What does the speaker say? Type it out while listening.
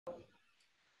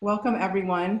Welcome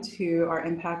everyone to our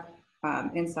Impact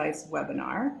Insights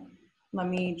webinar. Let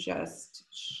me just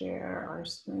share our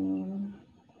screen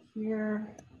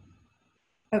here.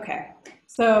 Okay,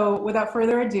 so without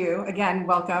further ado, again,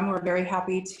 welcome. We're very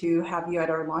happy to have you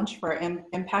at our launch for our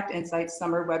Impact Insights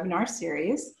Summer Webinar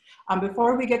Series.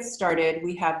 Before we get started,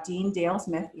 we have Dean Dale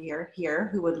Smith here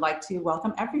who would like to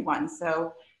welcome everyone.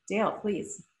 So Dale,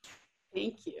 please.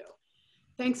 Thank you.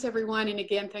 Thanks everyone, and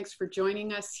again, thanks for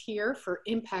joining us here for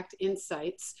Impact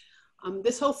Insights.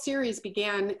 This whole series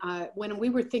began when we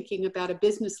were thinking about a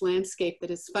business landscape that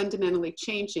is fundamentally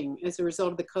changing as a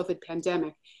result of the COVID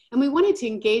pandemic. And we wanted to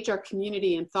engage our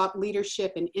community in thought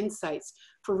leadership and insights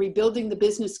for rebuilding the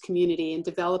business community and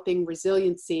developing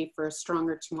resiliency for a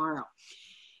stronger tomorrow.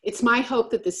 It's my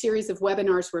hope that the series of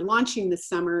webinars we're launching this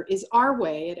summer is our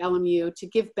way at LMU to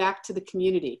give back to the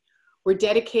community. We're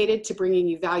dedicated to bringing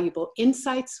you valuable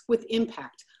insights with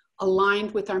impact,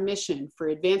 aligned with our mission for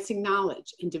advancing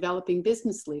knowledge and developing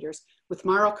business leaders with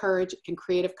moral courage and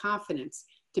creative confidence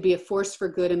to be a force for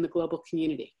good in the global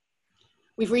community.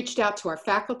 We've reached out to our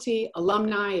faculty,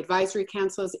 alumni, advisory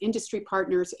councils, industry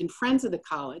partners, and friends of the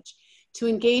college to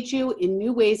engage you in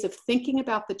new ways of thinking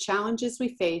about the challenges we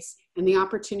face and the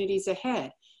opportunities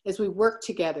ahead as we work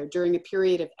together during a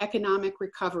period of economic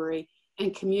recovery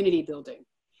and community building.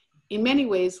 In many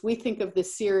ways, we think of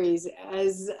this series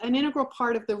as an integral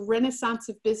part of the renaissance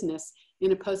of business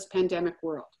in a post-pandemic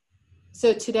world.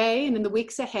 So today and in the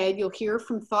weeks ahead, you'll hear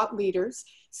from thought leaders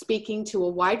speaking to a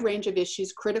wide range of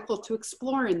issues critical to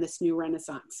explore in this new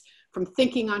renaissance, from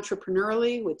thinking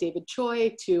entrepreneurially with David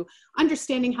Choi to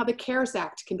understanding how the CARES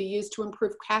Act can be used to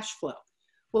improve cash flow.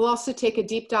 We'll also take a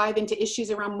deep dive into issues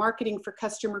around marketing for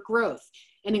customer growth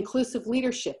and inclusive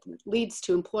leadership that leads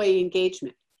to employee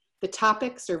engagement. The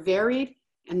topics are varied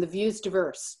and the views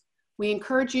diverse. We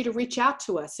encourage you to reach out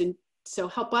to us and so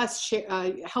help us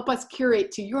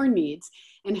curate to your needs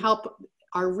and help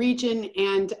our region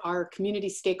and our community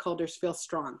stakeholders feel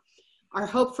strong. Our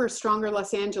hope for a stronger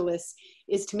Los Angeles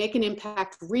is to make an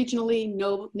impact regionally,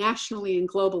 nationally, and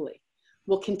globally.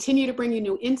 We'll continue to bring you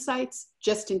new insights,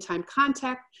 just-in-time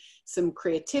contact, some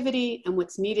creativity, and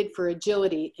what's needed for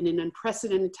agility in an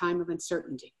unprecedented time of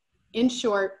uncertainty. In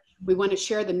short, we want to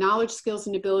share the knowledge, skills,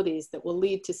 and abilities that will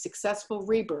lead to successful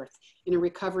rebirth in a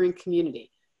recovering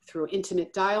community. Through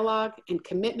intimate dialogue and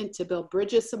commitment to build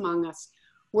bridges among us,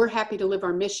 we're happy to live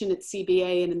our mission at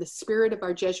CBA and in the spirit of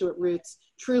our Jesuit roots,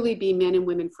 truly be men and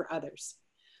women for others.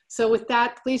 So with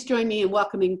that, please join me in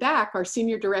welcoming back our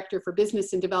Senior Director for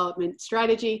Business and Development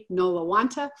Strategy, Nola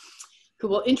Wanta, who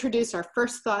will introduce our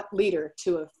first thought leader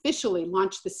to officially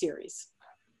launch the series.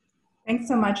 Thanks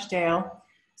so much, Dale.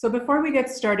 So before we get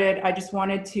started, I just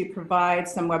wanted to provide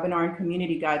some webinar and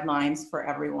community guidelines for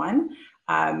everyone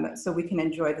so we can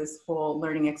enjoy this whole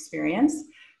learning experience.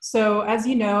 So as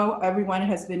you know, everyone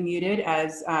has been muted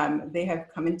as they have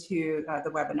come into the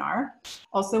webinar.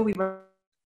 Also, we were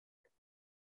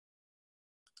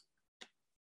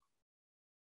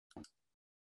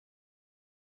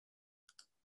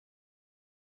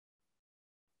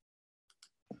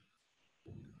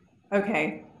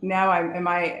okay, now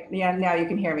now you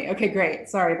can hear me. Okay, great.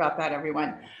 Sorry about that,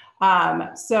 everyone.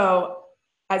 So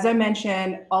as I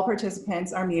mentioned, all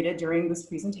participants are muted during this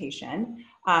presentation.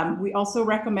 We also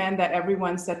recommend that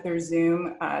everyone set their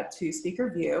Zoom to speaker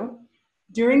view.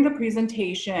 During the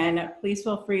presentation, please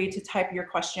feel free to type your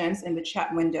questions in the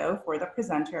chat window for the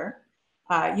presenter.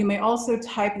 You may also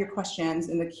type your questions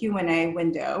in the Q&A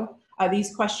window.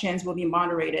 These questions will be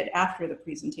moderated after the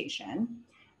presentation.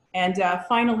 And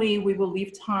finally, we will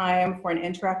leave time for an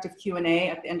interactive Q&A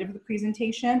at the end of the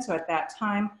presentation. So at that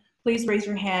time, please raise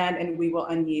your hand and we will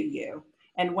unmute you.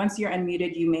 And once you're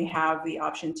unmuted, you may have the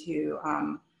option to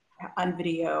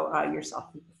unvideo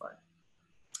yourself before.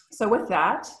 So with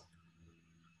that,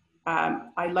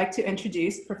 I'd like to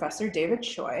introduce Professor David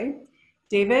Choi.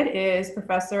 David is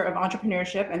Professor of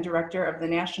Entrepreneurship and Director of the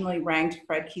nationally ranked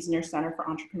Fred Kiesner Center for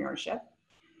Entrepreneurship.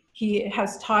 He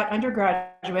has taught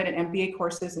undergraduate and MBA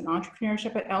courses in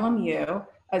entrepreneurship at LMU,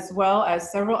 as well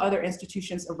as several other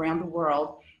institutions around the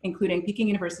world, including Peking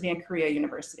University and Korea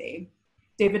University.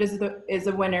 David is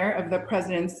a winner of the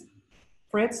President's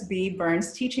Fritz B.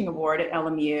 Burns Teaching Award at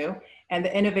LMU and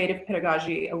the Innovative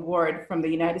Pedagogy Award from the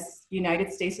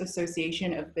United States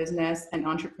Association of Business and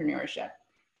Entrepreneurship.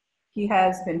 He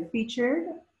has been featured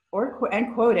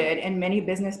and quoted in many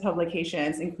business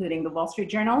publications, including the Wall Street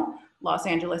Journal, Los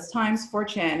Angeles Times,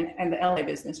 Fortune, and the LA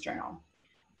Business Journal.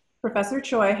 Professor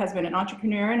Choi has been an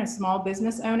entrepreneur and a small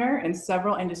business owner in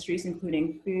several industries,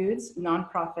 including foods,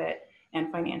 nonprofit, and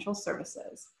financial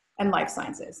services, and life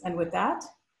sciences. And with that,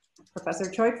 Professor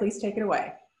Choi, please take it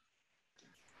away.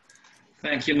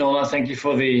 Thank you, Nola. Thank you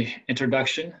for the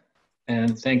introduction.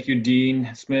 And thank you, Dean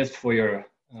Smith, for your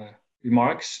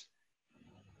remarks.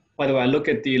 By the way, I look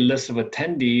at the list of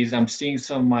attendees, I'm seeing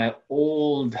some of my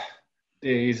old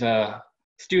days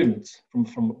students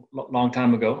from a long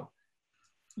time ago.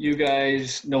 You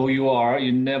guys know who you are.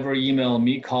 You never email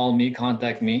me, call me,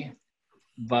 contact me,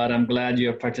 but I'm glad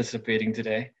you're participating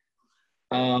today.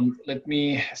 Let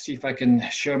me see if I can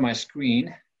share my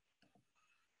screen.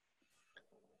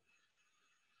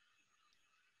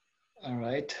 All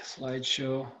right,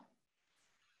 slideshow.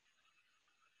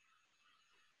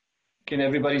 Can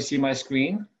everybody see my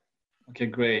screen? Okay,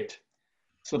 great.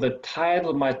 So the title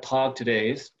of my talk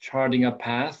today is Charting a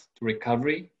Path to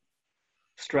Recovery,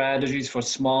 Strategies for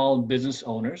Small Business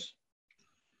Owners.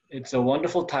 It's a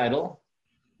wonderful title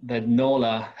that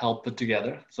Nola helped put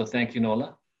together. So thank you,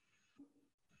 Nola.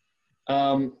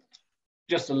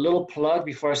 Just a little plug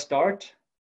before I start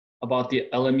about the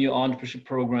LMU Entrepreneurship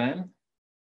Program.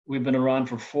 We've been around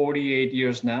for 48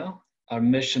 years now. Our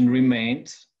mission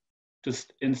remains to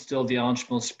instill the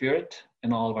entrepreneurial spirit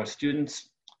in all of our students.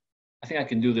 I think I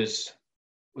can do this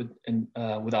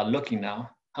without looking now.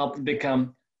 Help them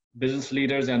become business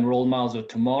leaders and role models of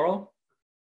tomorrow.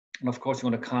 And of course, we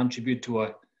want to contribute to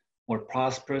a more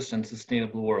prosperous and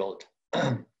sustainable world.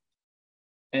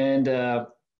 And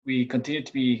we continue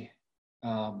to be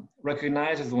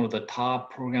recognized as one of the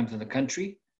top programs in the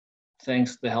country,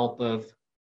 thanks to the help of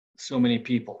so many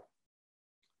people.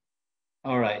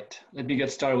 All right, let me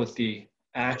get started with the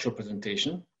actual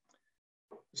presentation.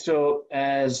 So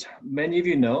as many of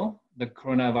you know, the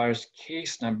coronavirus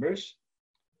case numbers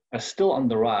are still on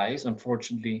the rise,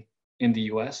 unfortunately, in the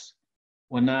US.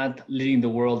 We're not leading the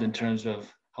world in terms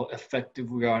of how effective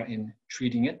we are in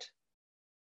treating it.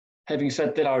 Having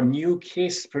said that, our new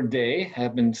cases per day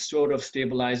have been sort of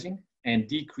stabilizing and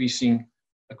decreasing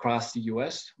across the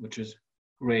US, which is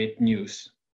great news.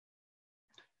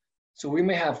 So we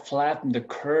may have flattened the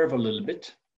curve a little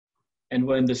bit, and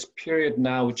we're in this period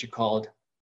now, which you call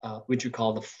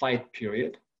the fight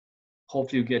period.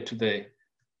 Hopefully you get to the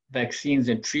vaccines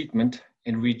and treatment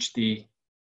and reach the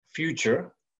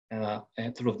future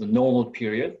and sort of the normal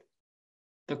period.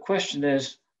 The question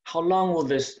is, how long will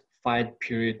this fight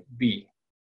period be,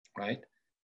 right?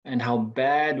 And how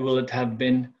bad will it have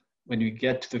been when we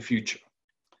get to the future?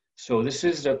 So this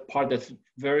is the part that's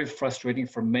very frustrating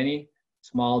for many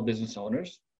small business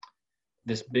owners,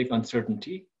 this big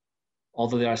uncertainty.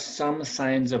 Although there are some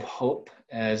signs of hope,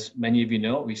 as many of you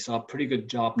know, we saw pretty good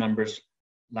job numbers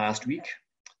last week,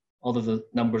 although the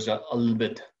numbers are a little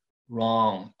bit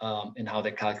wrong in how they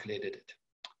calculated it.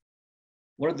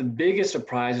 One of the biggest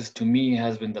surprises to me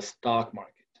has been the stock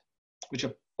market, which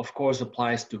of course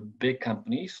applies to big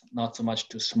companies, not so much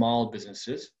to small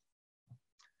businesses.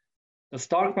 The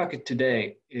stock market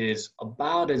today is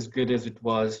about as good as it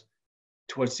was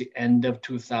towards the end of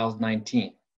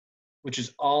 2019, which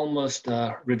is almost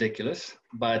ridiculous,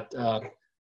 but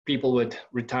people with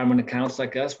retirement accounts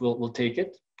like us will take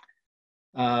it.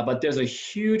 But there's a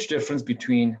huge difference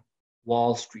between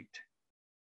Wall Street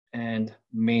and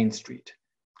Main Street.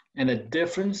 And the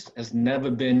difference has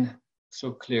never been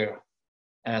so clear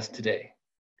as today.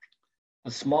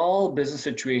 A small business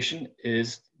situation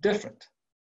is different.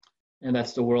 And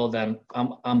that's the world that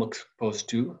I'm exposed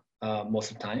to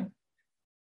most of the time.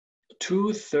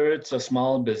 2/3 of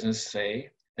small business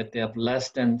say that they have less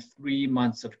than 3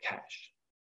 months of cash.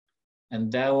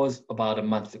 And that was about a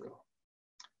month ago.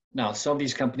 Now, some of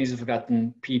these companies have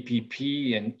gotten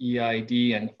PPP and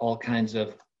EID and all kinds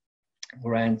of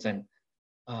grants and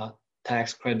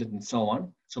tax credit and so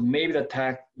on. So maybe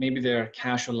their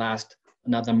cash will last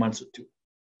another month or two.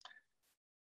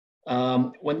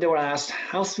 When they were asked,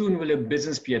 how soon will a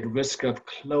business be at risk of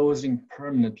closing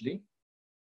permanently?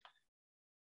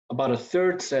 About a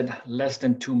third said less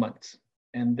than 2 months,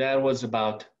 and that was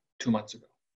about 2 months ago.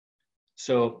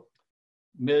 So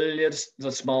millions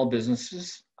of small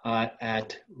businesses are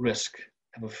at risk,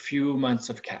 have a few months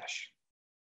of cash.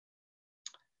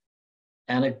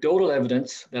 Anecdotal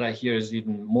evidence that I hear is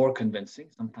even more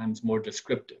convincing, sometimes more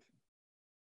descriptive.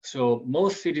 So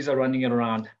most cities are running at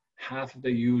around half of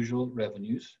the usual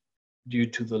revenues due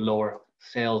to the lower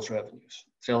sales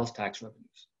tax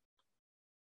revenues.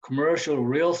 Commercial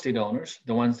real estate owners,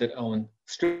 the ones that own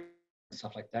strips and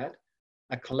stuff like that,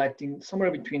 are collecting somewhere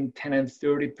between 10 and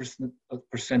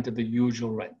 30% of the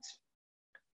usual rents.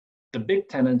 The big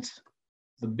tenants,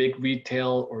 the big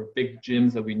retail or big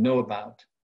gyms that we know about,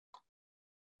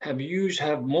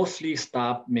 have mostly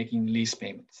stopped making lease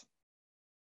payments.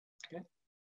 Okay?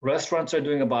 Restaurants are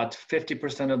doing about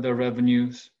 50% of their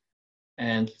revenues,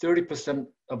 and 30%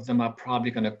 of them are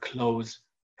probably going to close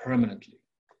permanently.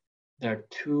 They're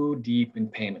too deep in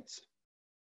payments.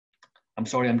 I'm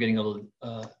sorry, I'm getting a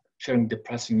little, sharing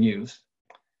depressing news.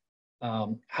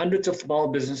 Hundreds of small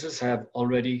businesses have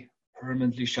already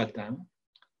permanently shut down.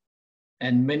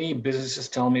 And many businesses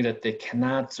tell me that they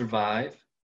cannot survive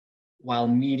while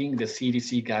meeting the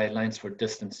CDC guidelines for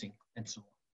distancing and so on.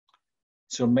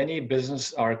 So many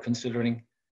businesses are considering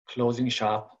closing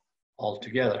shop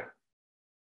altogether.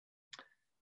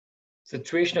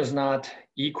 Situation is not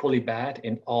equally bad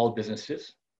in all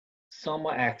businesses. Some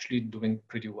are actually doing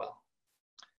pretty well.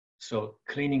 So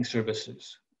cleaning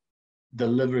services,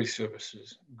 delivery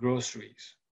services,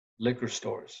 groceries, liquor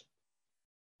stores.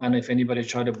 I don't know if anybody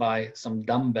tried to buy some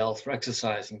dumbbells for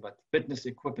exercising, but fitness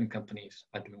equipment companies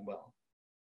are doing well.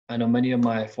 I know many of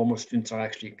my former students are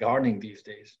actually gardening these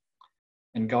days,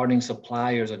 and gardening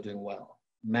suppliers are doing well.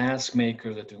 Mask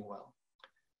makers are doing well.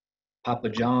 Papa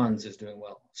John's is doing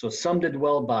well. So some did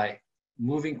well by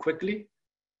moving quickly,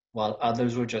 while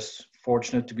others were just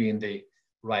fortunate to be in the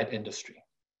right industry.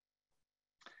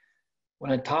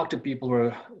 When I talk to people who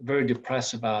are very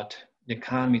depressed about the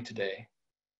economy today,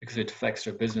 because it affects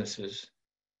their businesses,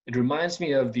 it reminds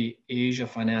me of the Asia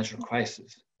financial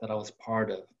crisis that I was part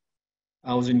of.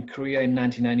 I was in Korea in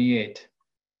 1998,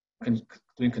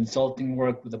 doing consulting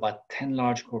work with about 10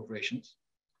 large corporations,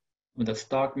 when the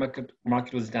stock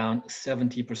market was down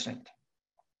 70%.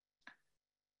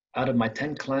 Out of my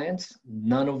 10 clients,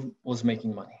 none of them was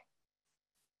making money.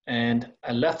 And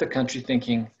I left the country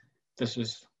thinking this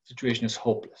situation is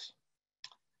hopeless.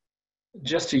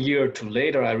 Just a year or two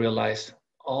later, I realized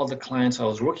all the clients I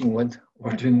was working with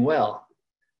were doing well.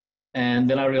 And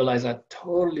then I realized I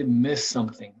totally missed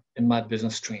something in my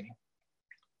business training.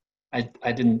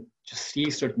 I didn't just see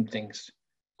certain things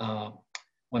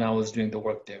when I was doing the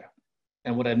work there.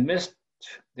 And what I missed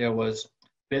there was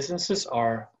businesses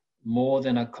are more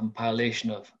than a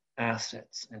compilation of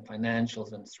assets and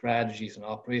financials and strategies and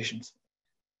operations.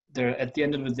 They're, at the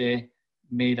end of the day,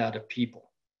 made out of people.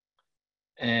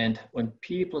 And when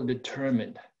people are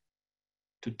determined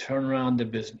to turn around the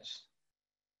business,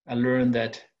 I learned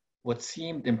that what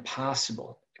seemed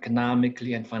impossible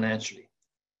economically and financially,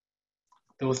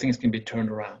 those things can be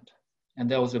turned around. And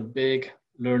that was a big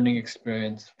learning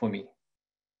experience for me.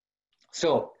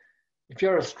 So if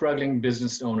you're a struggling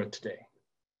business owner today,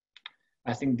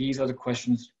 I think these are the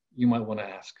questions you might want to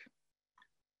ask.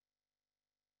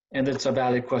 And it's a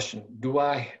valid question. Do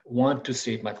I want to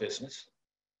save my business?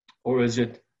 Or is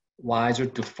it wiser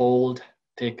to fold,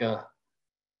 take a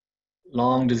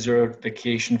long-deserved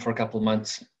vacation for a couple of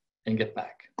months and get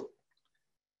back?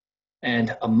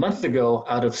 And a month ago,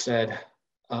 I would have said,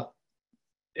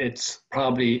 it's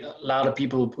probably a lot of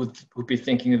people would be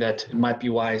thinking that it might be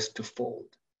wise to fold.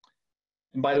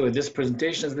 And by the way, this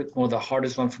presentation is one of the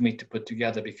hardest one for me to put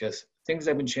together because things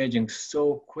have been changing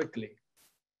so quickly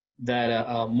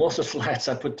that most of the slides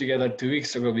I put together 2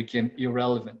 weeks ago became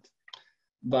irrelevant.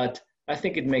 But I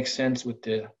think it makes sense with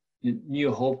the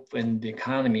new hope in the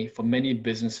economy for many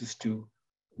businesses to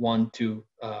want to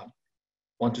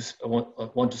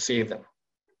save them.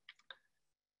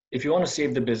 If you want to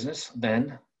save the business,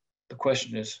 then the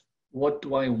question is, what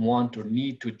do I want or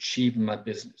need to achieve in my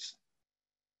business?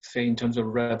 Say in terms of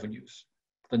revenues,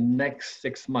 the next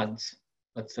 6 months,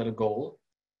 let's set a goal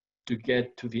to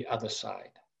get to the other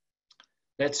side.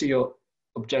 Let's say your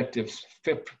objectives,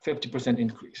 50%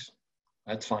 increase.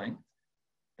 That's fine.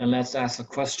 And let's ask the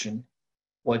question,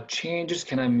 what changes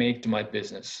can I make to my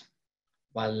business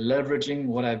by leveraging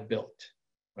what I've built,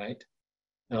 right?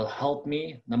 It'll help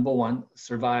me, number one,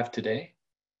 survive today,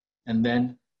 and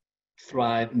then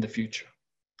thrive in the future.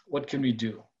 What can we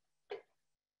do?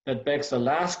 That begs the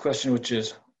last question, which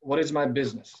is, what is my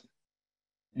business?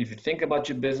 And if you think about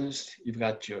your business, you've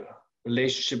got your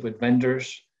relationship with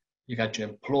vendors, you got your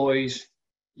employees,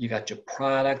 you got your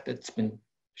product that's been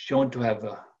shown to have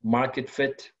a market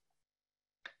fit,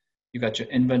 you got your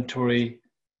inventory,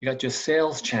 you got your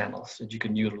sales channels that you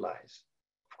can utilize.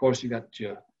 Of course, you got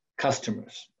your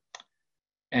customers.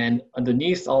 And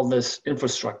underneath all this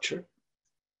infrastructure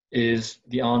is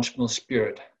the entrepreneurial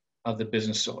spirit of the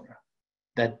business owner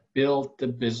that built the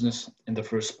business in the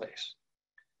first place.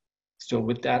 So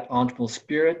with that entrepreneurial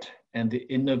spirit and the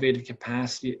innovative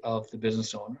capacity of the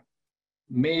business owner,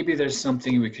 maybe there's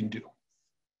something we can do.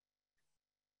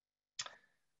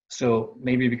 So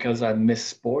maybe because I miss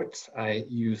sports, I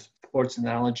use sports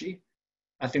analogy.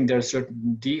 I think there are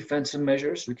certain defensive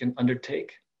measures we can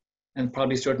undertake and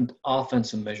probably certain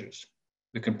offensive measures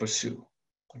we can pursue,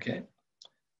 okay?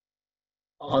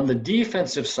 On the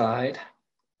defensive side,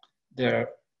 there are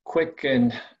quick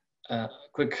and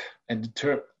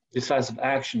decisive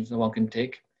actions that one can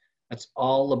take. that's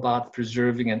all about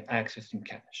preserving and accessing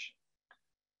cash.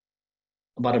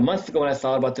 About a month ago when I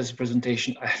thought about this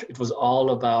presentation, it was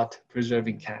all about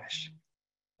preserving cash.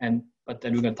 But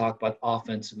then we're going to talk about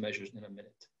offensive measures in a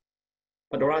minute.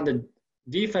 But around the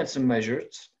defensive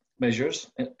measures,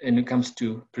 when it comes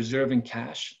to preserving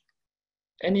cash,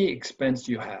 any expense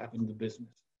you have in the business,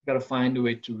 you've got to find a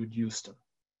way to reduce them.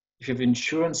 If you have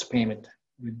insurance payment,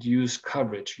 reduce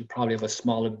coverage. You probably have a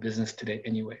smaller business today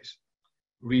anyways.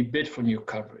 Rebid for new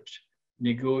coverage.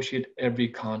 Negotiate every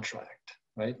contract,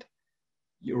 right?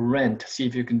 Your rent, see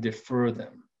if you can defer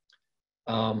them.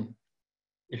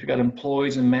 If you've got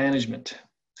employees in management,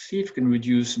 see if you can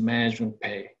reduce management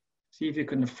pay. See if you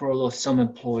can furlough some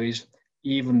employees,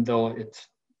 even though it's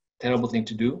a terrible thing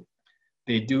to do.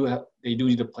 They do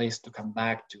need a place to come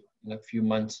back to in a few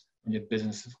months when your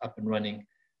business is up and running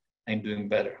and doing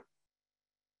better.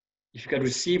 If you've got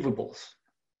receivables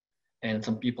and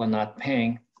some people are not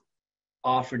paying,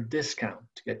 offer discount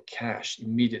to get cash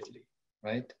immediately,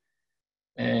 right?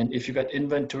 And if you've got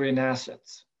inventory and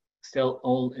assets, sell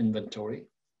old inventory,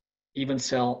 even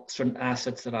sell certain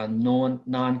assets that are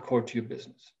non-core to your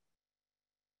business.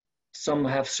 Some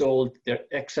have sold their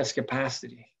excess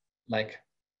capacity, like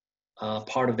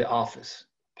part of the office,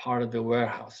 part of the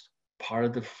warehouse, part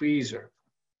of the freezer,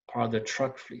 part of the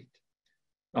truck fleet.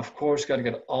 Of course, got to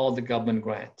get all the government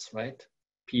grants, right?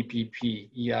 PPP,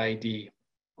 EID,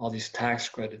 all these tax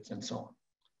credits and so on.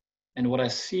 And what I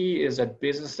see is that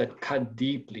businesses that cut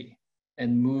deeply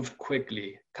and moved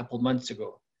quickly a couple months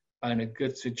ago are in a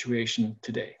good situation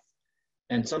today.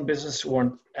 And some businesses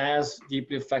weren't as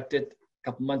deeply affected a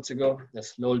couple months ago, they're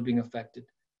slowly being affected.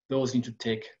 Those need to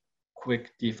take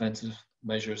quick defensive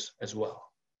measures as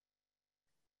well.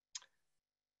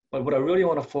 But what I really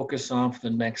want to focus on for the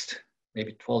next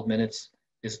maybe 12 minutes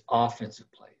is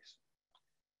offensive plays.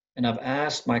 And I've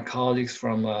asked my colleagues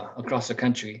from across the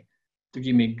country to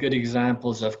give me good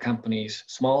examples of companies,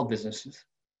 small businesses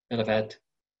that have had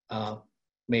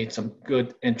made some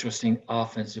good, interesting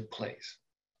offensive plays.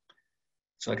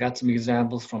 So I got some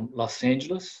examples from Los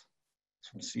Angeles,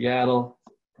 from Seattle,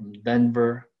 from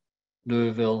Denver,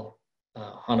 Louisville,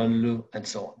 Honolulu, and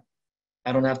so on.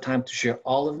 I don't have time to share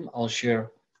all of them. I'll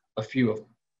share a few of them.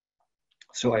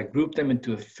 So I grouped them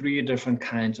into 3 different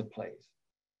kinds of plays.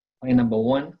 Play number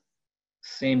 1,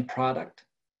 same product,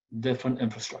 different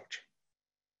infrastructure.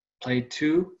 Play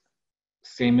 2,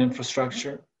 same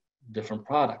infrastructure, different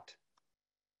product.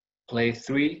 Play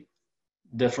 3,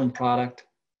 different product,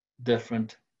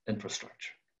 different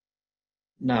infrastructure.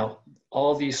 Now,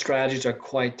 all these strategies are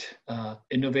quite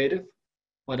innovative,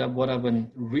 but what I've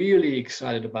been really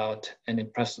excited about and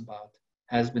impressed about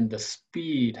has been the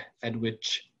speed at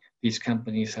which these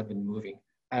companies have been moving.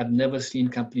 I've never seen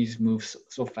companies move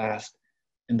so fast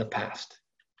in the past.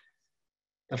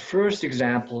 The first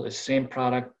example is same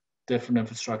product, different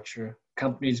infrastructure,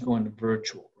 companies going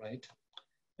virtual, right?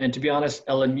 And to be honest,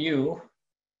 LMU,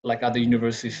 like other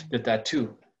universities, did that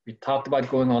too. We talked about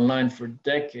going online for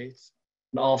decades,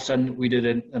 and all of a sudden we did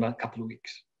it in a couple of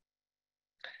weeks.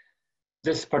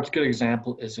 This particular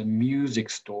example is a music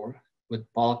store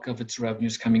with bulk of its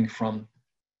revenues coming from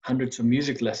hundreds of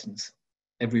music lessons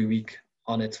every week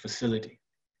on its facility.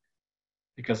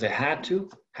 Because they had to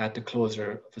close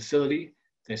their facility,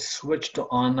 they switched to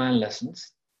online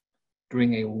lessons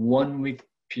during a 1-week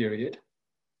period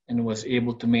and was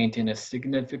able to maintain a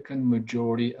significant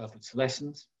majority of its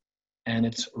lessons and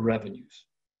its revenues.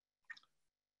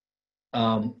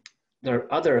 There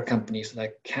are other companies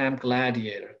like Camp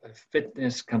Gladiator, a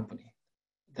fitness company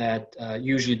that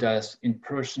usually does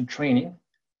in-person training,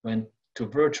 went to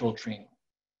virtual training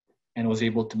and was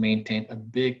able to maintain a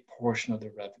big portion of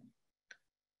their revenue.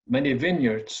 Many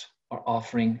vineyards are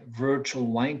offering virtual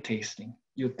wine tasting.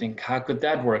 You'd think, how could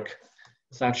that work?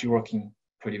 It's actually working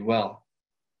pretty well.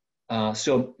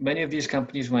 So many of these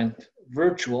companies went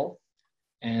virtual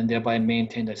and thereby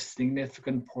maintained a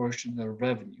significant portion of their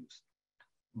revenues.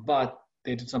 But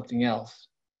they did something else.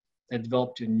 They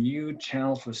developed a new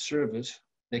channel for service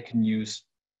they can use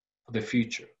for the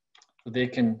future. So they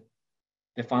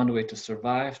found a way to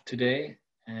survive today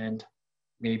and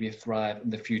maybe thrive in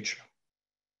the future.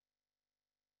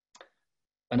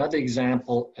 Another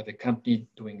example of a company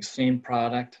doing same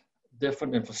product,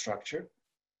 different infrastructure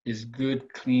is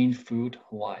Good Clean Food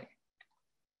Hawaii.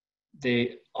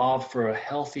 They offer a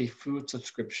healthy food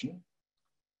subscription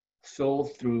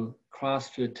sold through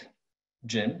CrossFit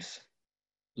gyms,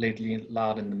 lately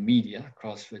loud in the media,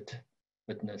 CrossFit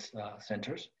fitness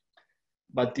centers.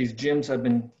 But these gyms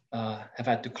have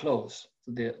had to close.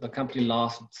 So the company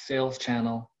lost its sales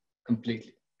channel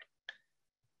completely.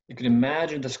 You can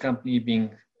imagine this company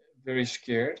being very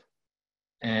scared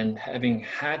and having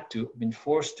been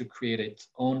forced to create its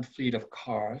own fleet of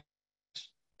cars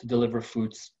to deliver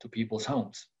foods to people's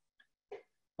homes.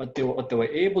 But what they were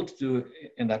able to do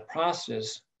in that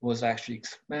process was actually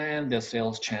expand their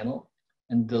sales channel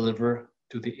and deliver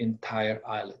to the entire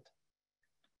island.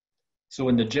 So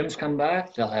when the gyms come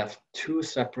back, they'll have two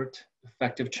separate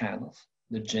effective channels,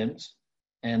 the gyms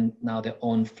and now their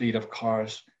own fleet of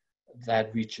cars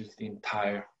that reaches the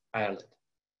entire island.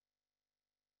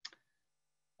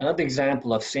 Another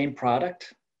example of same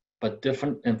product, but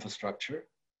different infrastructure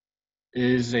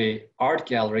is a art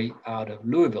gallery out of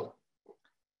Louisville.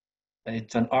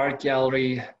 It's an art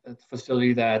gallery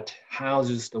facility that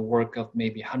houses the work of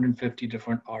maybe 150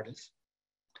 different artists.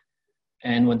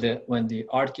 And when the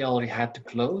art gallery had to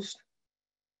close,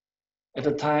 at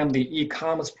the time, the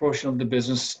e-commerce portion of the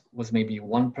business was maybe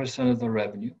 1% of the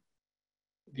revenue.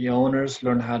 The owners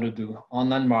learned how to do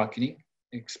online marketing,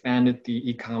 expanded the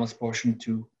e-commerce portion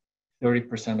to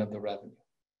 30% of the revenue.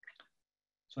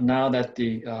 So now that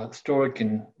the store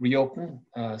can reopen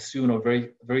soon or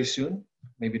very, very soon,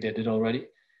 maybe they did already,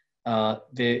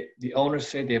 the owners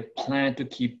say they plan to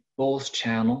keep both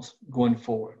channels going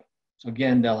forward. So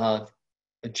again, they'll have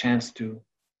a chance to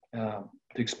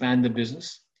expand the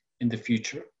business in the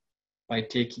future by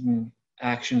taking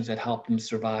actions that help them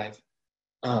survive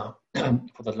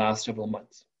for the last several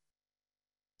months.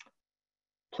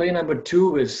 Play number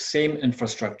 2 is same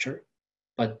infrastructure,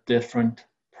 but different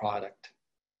product.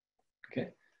 Okay,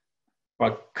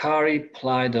 Bakari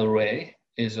Playa del Rey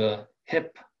is a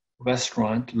hip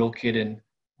restaurant located in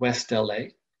West LA.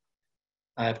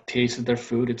 I've tasted their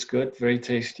food, it's good, very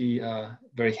tasty,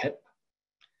 very hip.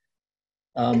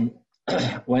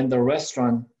 When the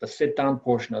restaurant, the sit-down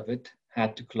portion of it,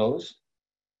 had to close,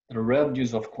 the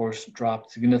revenues, of course,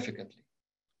 dropped significantly.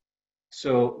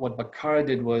 So what Bakari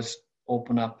did was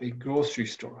open up a grocery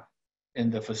store in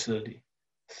the facility,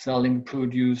 selling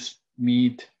produce,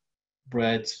 meat,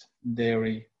 breads,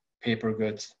 dairy, paper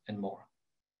goods, and more.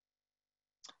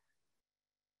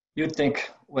 You'd think,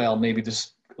 well, maybe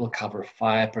this will cover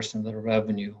 5% of the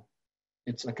revenue.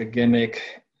 It's like a gimmick.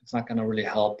 It's not going to really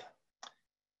help.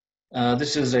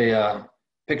 This is a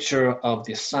picture of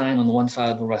the sign on one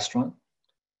side of the restaurant.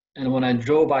 And when I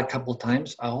drove by a couple of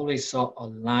times, I always saw a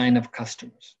line of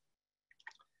customers.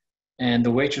 And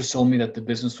the waitress told me that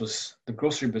the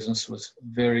grocery business was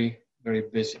very, very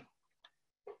busy.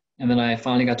 And then I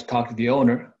finally got to talk to the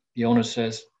owner. The owner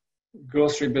says,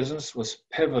 grocery business was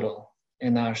pivotal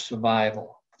in our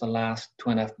survival for the last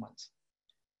 2.5 months.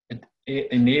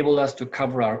 It enabled us to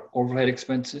cover our overhead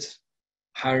expenses,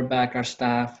 hire back our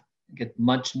staff, get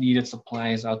much needed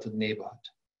supplies out to the neighborhood.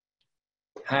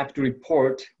 Happy to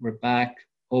report we're back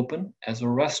open as a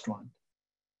restaurant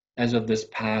as of this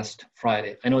past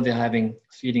Friday. I know they're having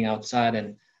seating outside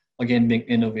and again being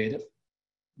innovative,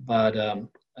 but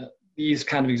these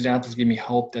kind of examples give me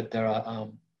hope that there are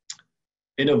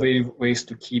innovative ways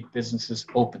to keep businesses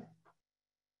open.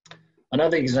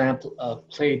 Another example of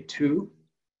Play 2,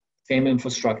 same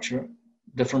infrastructure,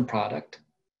 different product,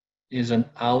 is an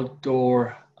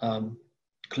outdoor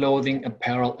clothing,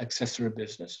 apparel, accessory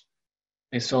business.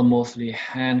 They sell mostly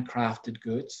handcrafted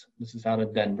goods. This is out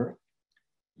of Denver.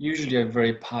 Usually a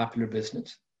very popular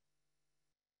business.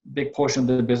 Big portion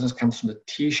of the business comes from the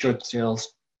t-shirt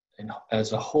sales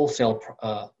as a wholesale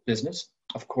business.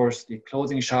 Of course, the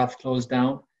clothing shops closed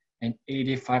down and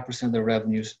 85% of the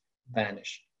revenues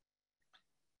vanished.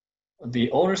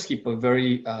 The owners keep a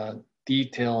very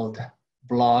detailed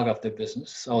blog of their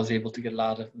business, so I was able to get a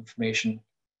lot of information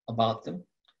about them.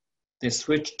 They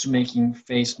switched to making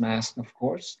face masks, of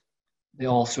course. They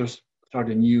also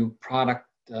started a new product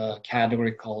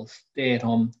category called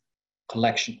stay-at-home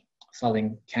collection,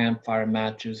 selling campfire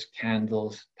matches,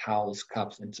 candles, towels,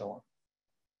 cups, and so on.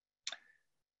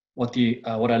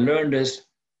 What I learned is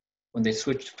when they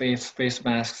switched face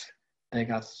masks, they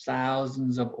got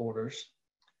thousands of orders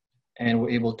and were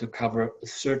able to cover a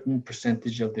certain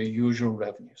percentage of their usual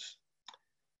revenues.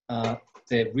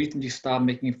 They recently stopped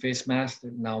making face masks.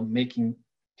 They're now making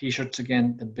t-shirts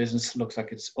again. The business looks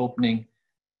like it's opening,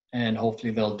 and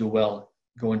hopefully they'll do well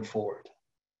going forward.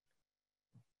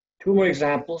 2 more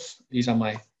examples. These are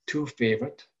my 2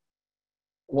 favorite.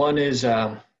 One is,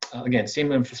 again,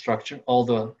 same infrastructure,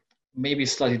 although maybe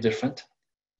slightly different,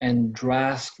 and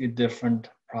drastically different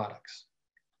products.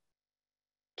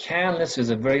 Canlis is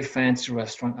a very fancy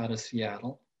restaurant out of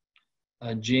Seattle,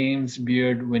 a James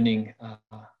Beard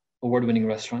award-winning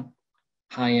restaurant,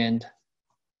 high-end,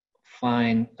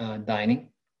 fine dining.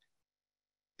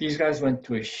 These guys went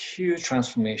through a huge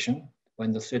transformation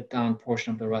when the sit-down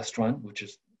portion of the restaurant, which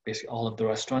is basically all of the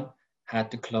restaurant, had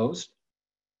to close.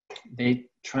 they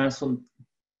transformed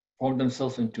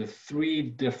themselves into 3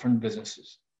 different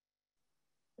businesses.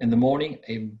 In the morning,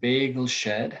 a bagel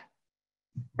shed,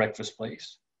 breakfast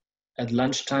place. At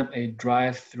lunchtime, a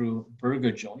drive-through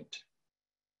burger joint.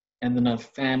 And then a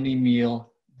family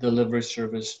meal delivery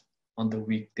service on the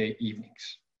weekday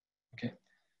evenings. Okay.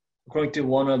 According to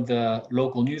one of the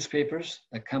local newspapers,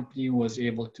 the company was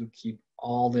able to keep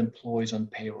all the employees on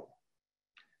payroll.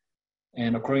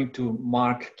 And according to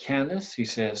Mark Candace, he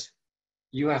says,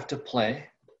 you have to play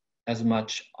as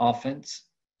much offense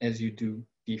as you do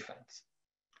defense.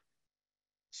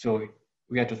 So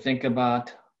we had to think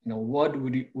about, what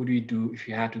would you do if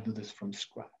you had to do this from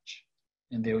scratch?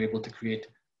 And they were able to create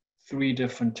 3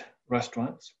 different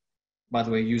restaurants, by the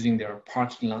way, using their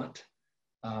parking lot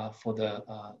for the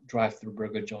drive-through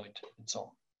burger joint and so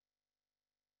on.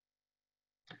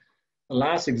 The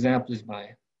last example is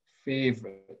my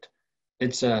favorite.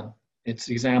 It's an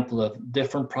example of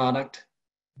different product,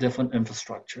 different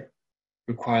infrastructure,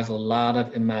 requires a lot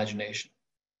of imagination.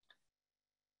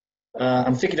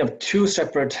 I'm thinking of 2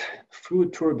 separate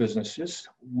food tour businesses,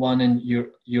 one in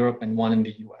Europe and one in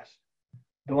the US.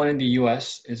 The one in the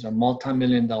US is a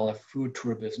multi-million-dollar food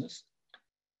tour business.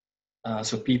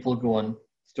 So people go on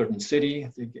certain city,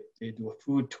 they do a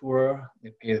food tour,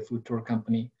 they pay the food tour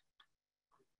company.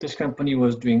 This company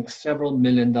was doing several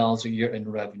 $1,000,000 a year in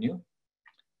revenue.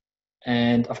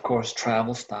 And of course,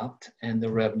 travel stopped and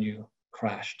the revenue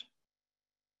crashed.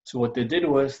 So what they did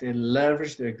was they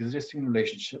leveraged their existing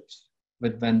relationships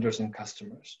with vendors and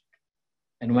customers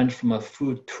and went from a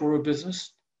food tour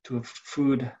business to a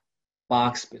food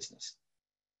box business.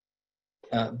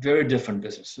 Very different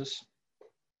businesses,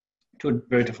 2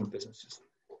 very different businesses.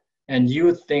 And you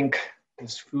would think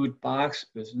this food box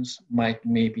business might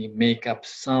maybe make up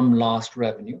some lost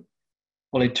revenue.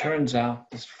 Well, it turns out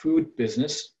this food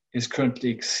business is currently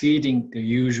exceeding the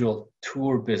usual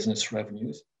tour business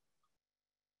revenues.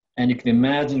 And you can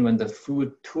imagine when the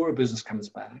food tour business comes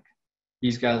back,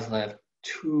 these guys will have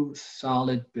 2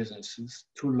 solid businesses,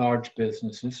 2 large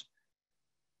businesses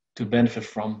to benefit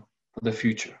from for the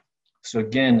future. So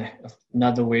again,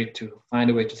 another way to find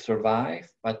a way to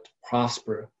survive, but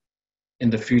prosper in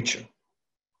the future.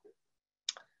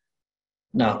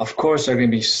 Now, of course, there are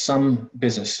going to be some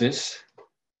businesses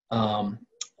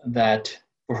that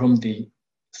for whom the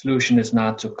solution is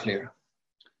not so clear.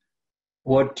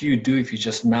 What do you do if you're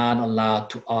just not allowed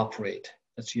to operate?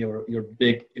 That's your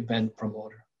big event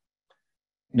promoter.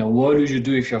 What would you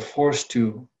do if you're forced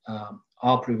to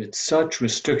operate with such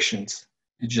restrictions,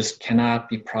 you just cannot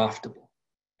be profitable,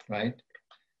 right?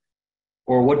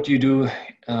 Or what do you do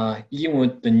even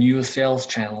with the new sales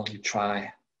channel you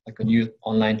try, like a new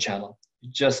online channel? You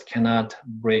just cannot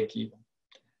break even.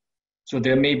 So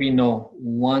there may be no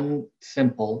one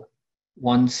simple,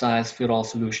 one-size-fits-all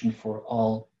solution for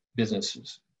all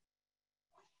businesses.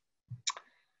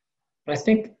 But I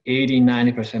think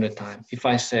 80–90% of the time, if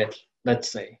I said, let's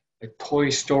say, a toy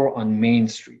store on Main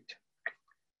Street,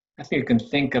 I think you can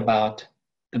think about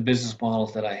the business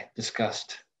models that I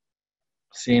discussed.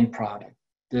 Same product,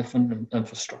 different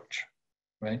infrastructure,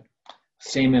 right?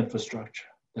 Same infrastructure,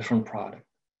 different product,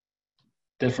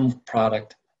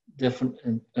 different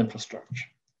infrastructure.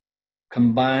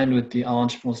 Combined with the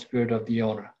entrepreneurial spirit of the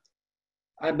owner,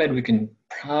 I bet we can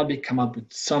probably come up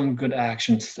with some good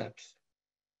action steps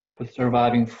for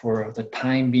surviving for the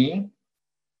time being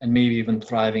and maybe even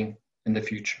thriving in the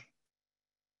future.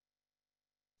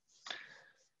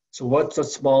 So what's a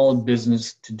small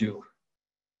business to do?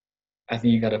 I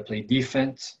think you got to play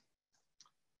defense,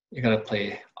 you got to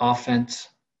play offense,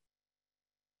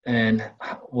 and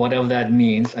whatever that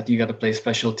means, I think you got to play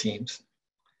special teams.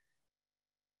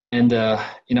 And I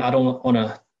don't want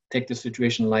to take the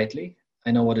situation lightly.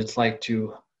 I know what it's like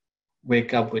to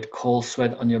wake up with cold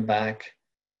sweat on your back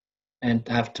and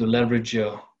have to leverage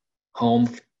your home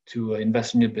to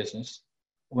invest in your business.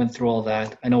 I went through all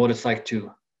that. I know what it's like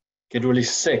to get really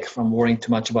sick from worrying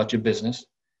too much about your business.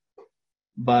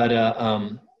 But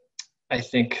I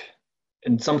think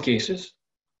in some cases,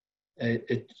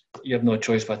 you have no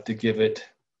choice but to give it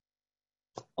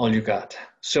all you got.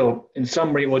 So in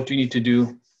summary, what do you need to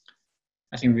do?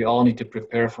 I think we all need to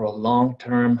prepare for a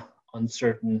long-term,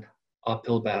 uncertain,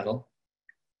 uphill battle.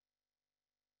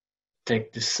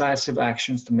 Take decisive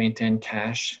actions to maintain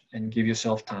cash and give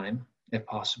yourself time, if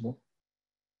possible.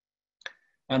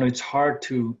 I know it's hard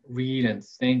to read and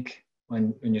think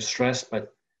when you're stressed,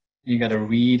 but you got to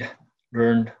read,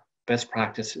 learn best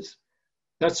practices.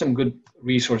 There's some good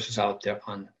resources out there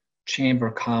on Chamber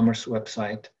of Commerce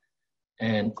website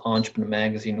and Entrepreneur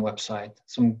Magazine website,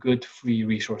 some good free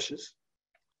resources.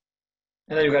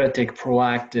 And then you've got to take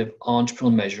proactive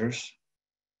entrepreneurial measures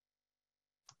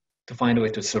to find a way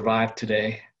to survive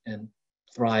today and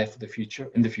thrive for the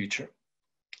future, in the future.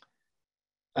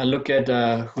 I look at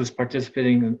who's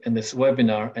participating in this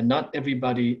webinar, and not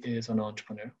everybody is an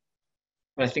entrepreneur.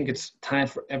 But I think it's time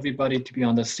for everybody to be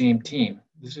on the same team.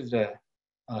 This is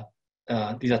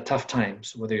these are tough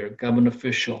times, whether you're a government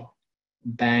official,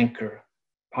 banker,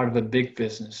 part of a big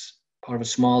business, part of a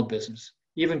small business,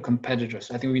 even competitors.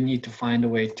 I think we need to find a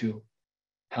way to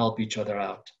help each other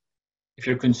out. If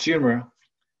you're a consumer,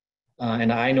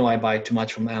 and I know I buy too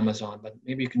much from Amazon, but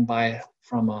maybe you can buy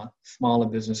from smaller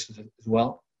businesses as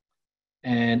well.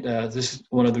 And this is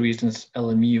one of the reasons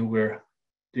LMU, we're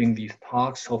doing these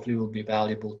talks. Hopefully will be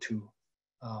valuable to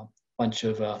a bunch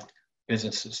of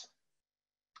businesses.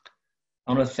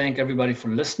 I want to thank everybody for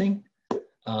listening.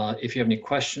 If you have any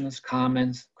questions,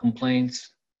 comments, complaints,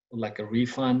 or like a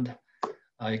refund,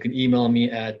 you can email me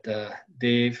at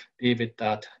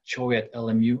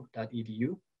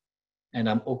david.choi@lmu.edu. And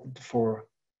I'm open for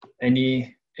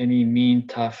any mean,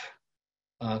 tough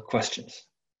questions.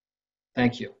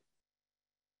 Thank you.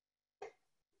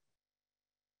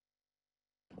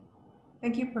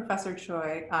 Thank you, Professor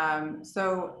Choi.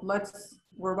 So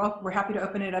we're happy to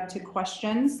open it up to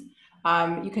questions.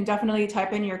 You can definitely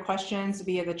type in your questions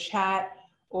via the chat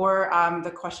or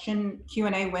the question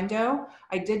Q&A window.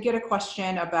 I did get a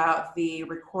question about the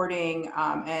recording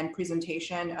and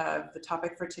presentation of the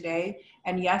topic for today.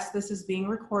 And yes, this is being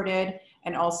recorded,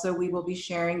 and also we will be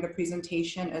sharing the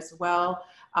presentation as well.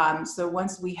 So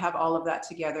once we have all of that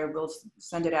together, we'll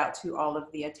send it out to all of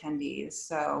the attendees.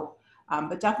 So,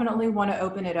 but definitely want to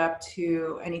open it up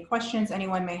to any questions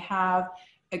anyone may have.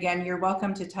 Again, you're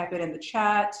welcome to type it in the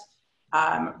chat.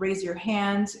 Raise your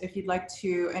hand if you'd like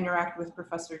to interact with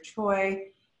Professor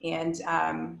Choi, and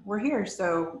we're here.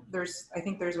 So I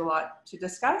think there's a lot to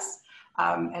discuss,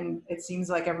 and it seems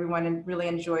like everyone really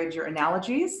enjoyed your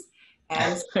analogies.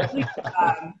 And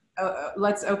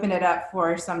let's open it up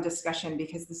for some discussion,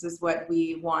 because this is what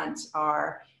we want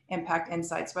our Impact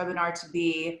Insights webinar to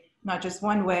be, not just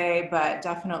one way, but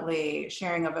definitely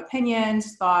sharing of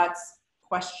opinions, thoughts,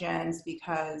 questions,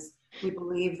 because we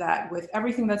believe that with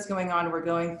everything that's going on, we're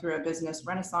going through a business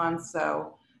renaissance.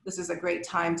 So this is a great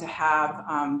time to have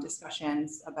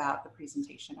discussions about the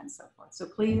presentation and so forth. So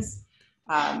please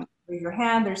raise your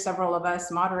hand. There's several of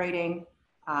us moderating,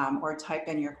 or type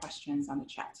in your questions on the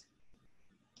chat.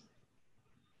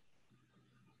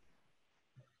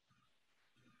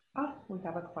 Oh, we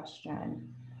have a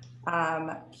question.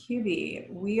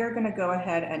 QB, we are going to go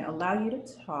ahead and allow you to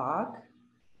talk.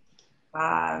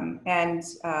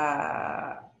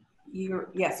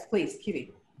 Yes, please,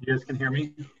 QB. You guys can hear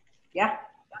me? Yeah.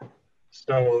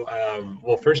 So,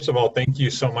 well, first of all, thank you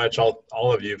so much,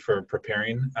 all of you, for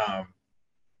preparing.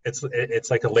 It's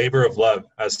like a labor of love,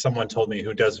 as someone told me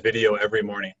who does video every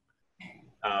morning.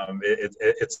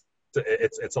 It's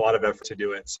a lot of effort to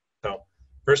do it. So,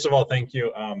 first of all, thank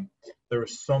you. There were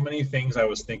so many things I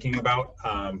was thinking about.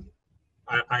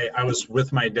 I was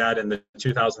with my dad in the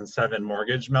 2007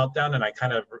 mortgage meltdown, and I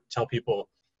kind of tell people,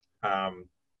 I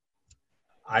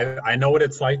know what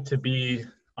it's like to be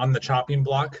on the chopping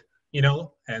block, you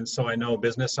know, and so I know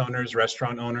business owners,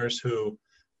 restaurant owners who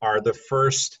are the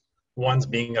first ones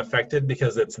being affected,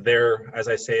 because it's their, as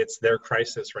I say, it's their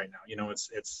crisis right now. You know, it's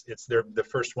the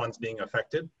first ones being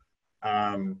affected,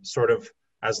 sort of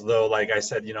as though, like I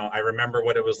said, you know, I remember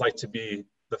what it was like to be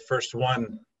the first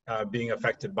one being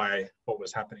affected by what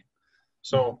was happening.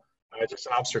 So just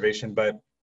an observation, but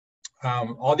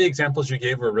all the examples you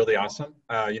gave were really awesome.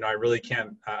 You know, I really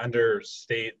can't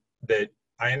understate that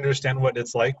I understand what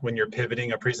it's like when you're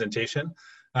pivoting a presentation,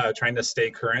 trying to stay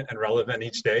current and relevant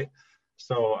each day.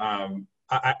 So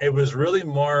it was really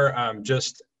more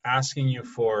just asking you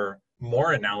for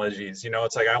more analogies. You know,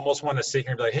 it's like I almost want to sit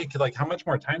here and be like, hey, like, how much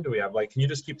more time do we have? Like, can you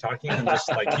just keep talking and just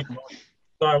like keep going?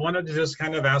 So I wanted to just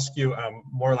kind of ask you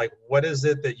more like, what is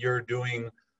it that you're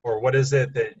doing, or what is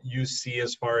it that you see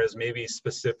as far as maybe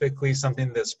specifically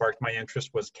something that sparked my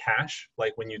interest was cash,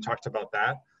 like when you talked about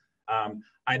that.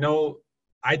 I know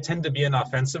I tend to be an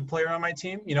offensive player on my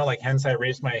team, you know, like hence I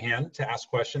raised my hand to ask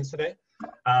questions today.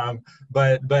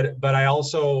 But I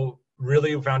also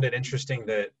really found it interesting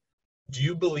that, do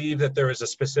you believe that there is a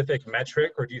specific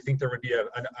metric, or do you think there would be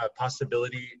a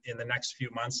possibility in the next few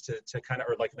months to kind of,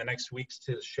 or like the next weeks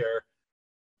to share?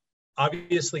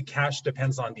 Obviously, cash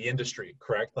depends on the industry,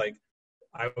 correct? Like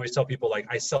I always tell people, like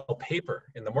I sell paper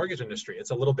in the mortgage industry.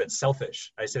 It's a little bit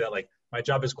selfish. I say that like my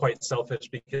job is quite selfish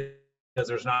because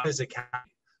there's not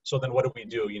physicality. So then what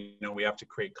do? You know, we have to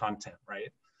create content,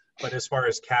 right? But as far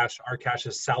as cash, our cash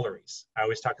is salaries. I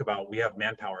always talk about we have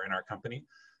manpower in our company.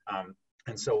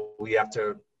 And so we have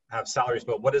to have salaries,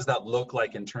 but what does that look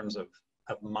like in terms of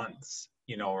months,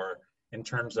 you know, or in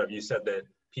terms of, you said that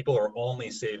people are only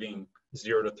saving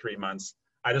 0 to 3 months.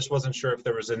 I just wasn't sure if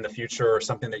there was in the future or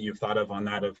something that you've thought of on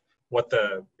that, of what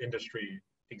the industry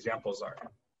examples are.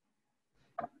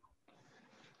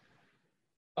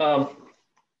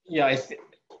 Yeah,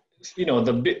 you know,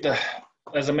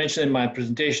 as I mentioned in my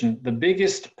presentation, the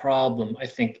biggest problem, I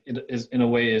think, is in a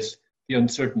way is the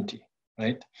uncertainty,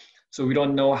 right? So we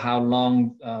don't know how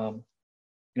long,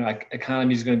 you know,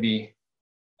 economy is going to be,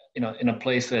 you know, in a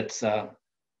place that's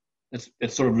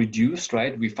sort of reduced,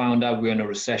 right? We found out we're in a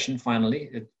recession finally.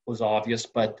 It was obvious,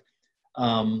 but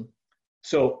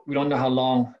so we don't know how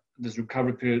long this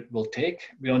recovery period will take.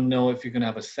 We don't know if you're going to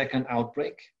have a second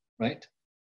outbreak, right?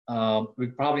 We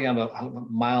probably have a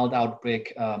mild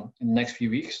outbreak in the next few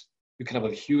weeks. We could have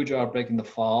a huge outbreak in the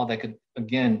fall that could,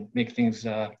 again, make things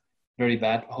very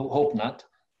bad. Hope not.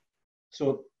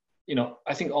 So, you know,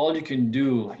 I think all you can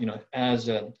do, you know, as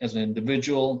an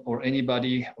individual or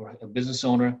anybody or a business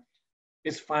owner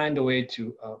is find a way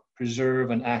to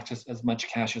preserve and access as much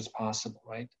cash as possible,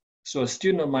 right? So a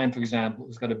student of mine, for example,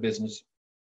 who's got a business,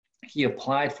 he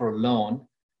applied for a loan,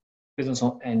 business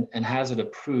loan, and has it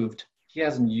approved. He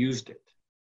hasn't used it,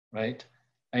 right?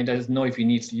 And he doesn't know if he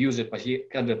needs to use it, but he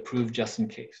got it approved just in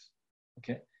case.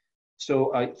 Okay,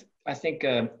 so I think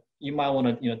you might want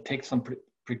to, you know, take some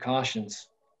precautions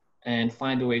and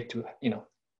find a way to, you know,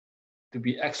 to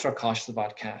be extra cautious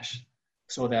about cash,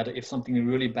 so that if something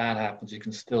really bad happens, you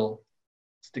can still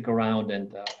stick around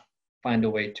and find a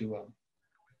way to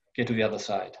get to the other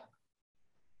side.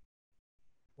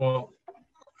 Well,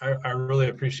 I really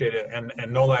appreciate it. And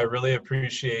Nola, I really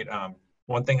appreciate,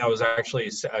 one thing I was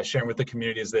actually sharing with the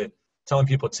community is that telling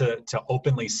people to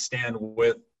openly stand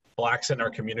with Blacks in our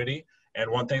community.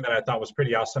 And one thing that I thought was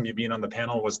pretty awesome, you being on the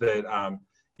panel, was that,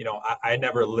 you know, I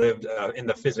never lived in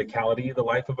the physicality, the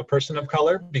life of a person of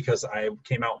color, because I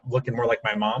came out looking more like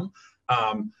my mom.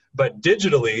 But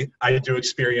digitally, I do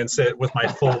experience it with my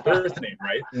full birth name,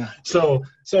 right? Yeah.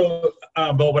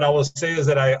 But what I will say is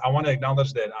that I want to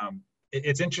acknowledge that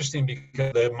it's interesting,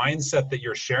 because the mindset that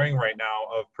you're sharing right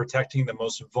now of protecting the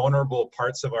most vulnerable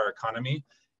parts of our economy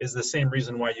is the same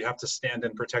reason why you have to stand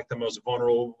and protect the most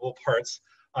vulnerable parts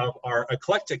of our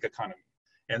eclectic economy.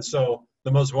 And so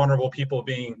the most vulnerable people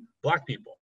being Black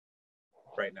people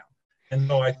right now. And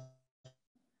so I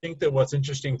think that what's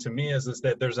interesting to me is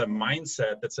that there's a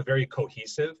mindset that's a very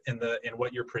cohesive in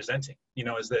what you're presenting, you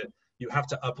know, is that you have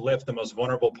to uplift the most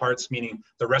vulnerable parts, meaning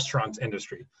the restaurant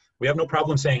industry. We have no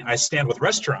problem saying I stand with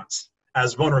restaurants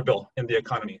as vulnerable in the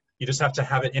economy. You just have to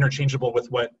have it interchangeable with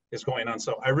what is going on.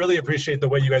 So I really appreciate the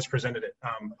way you guys presented it.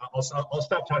 I'll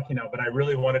stop talking now, but I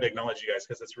really wanted to acknowledge you guys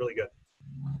because it's really good.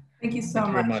 Thank you so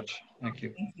much. Thank you very much. Thank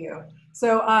you. Thank you.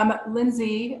 So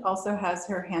Lindsay also has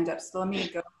her hand up. So let me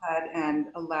go ahead and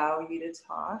allow you to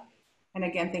talk. And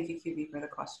again, thank you, QB, for the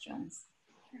questions.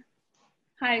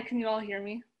 Hi, can you all hear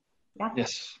me? Yeah.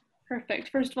 Yes. Perfect.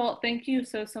 First of all, thank you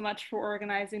so much for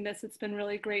organizing this. It's been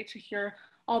really great to hear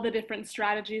all the different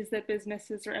strategies that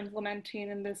businesses are implementing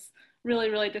in this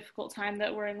really difficult time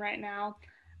that we're in right now.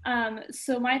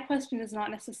 So my question is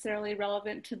not necessarily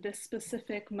relevant to this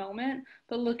specific moment,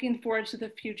 but looking forward to the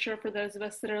future for those of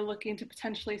us that are looking to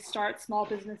potentially start small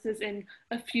businesses in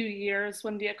a few years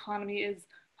when the economy is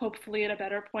hopefully at a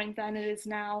better point than it is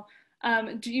now.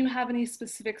 Do you have any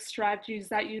specific strategies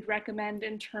that you'd recommend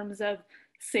in terms of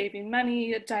saving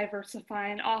money,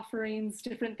 diversifying offerings,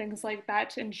 different things like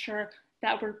that to ensure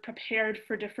that we're prepared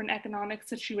for different economic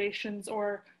situations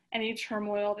or any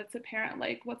turmoil that's apparent,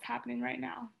 like what's happening right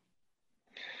now?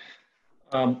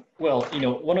 Well, you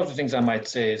know, one of the things I might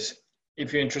say is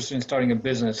if you're interested in starting a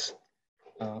business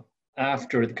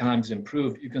after the economy's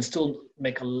improved, you can still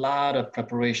make a lot of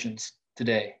preparations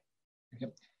today.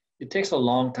 Okay? It takes a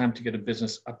long time to get a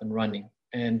business up and running.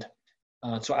 And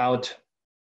so I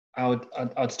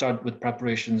would start with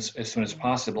preparations as soon as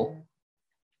possible.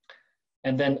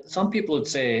 And then some people would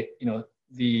say, you know,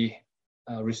 the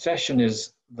recession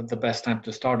is the best time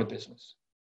to start a business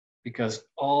because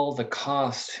all the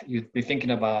costs you'd be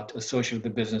thinking about associated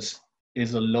with the business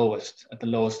is at the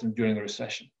lowest during a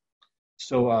recession.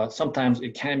 So sometimes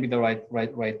it can be the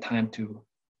right time to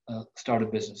start a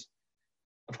business.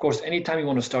 Of course, anytime you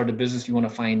want to start a business, you want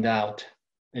to find out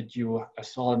that you are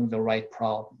solving the right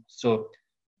problem. So,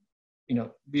 you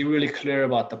know, be really clear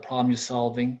about the problem you're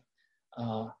solving.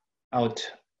 I'm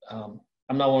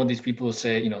not one of these people who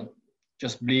say, you know,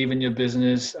 just believe in your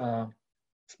business,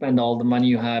 spend all the money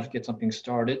you have, get something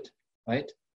started,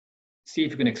 right? see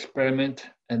if you can experiment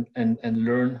and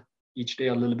learn each day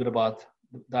a little bit about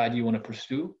the idea you want to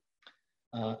pursue,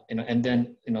 and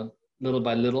then, little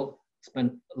by little,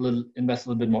 invest a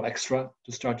little bit more extra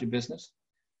to start your business.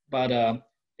 But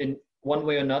in one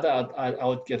way or another, I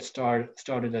would get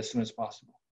started as soon as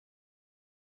possible.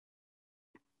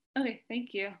 Okay,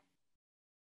 thank you.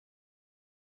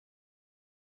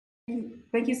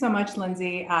 Thank you so much,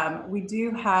 Lindsay. We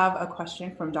do have a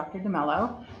question from Dr.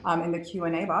 DeMello in the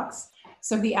Q&A box.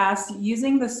 So he asks,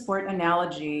 using the sport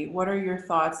analogy, what are your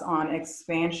thoughts on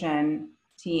expansion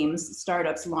teams,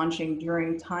 startups launching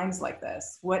during times like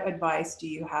this? What advice do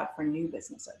you have for new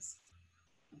businesses?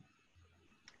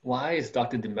 Why is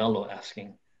Dr. DeMello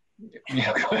asking?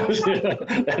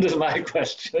 That is my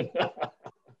question.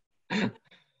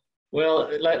 Well,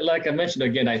 like I mentioned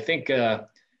again, I think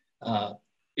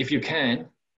if you can,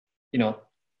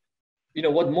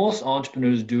 what most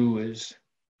entrepreneurs do is,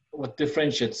 what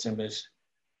differentiates them is,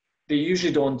 they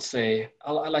usually don't say,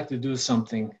 I'd like to do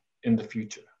something in the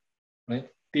future, right?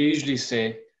 They usually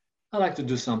say, I'd like to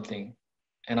do something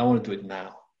and I want to do it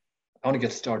now. I want to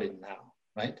get started now,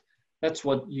 right? That's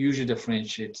what usually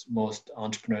differentiates most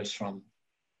entrepreneurs from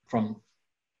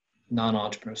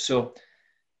non-entrepreneurs. So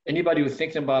anybody who's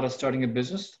thinking about starting a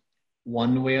business,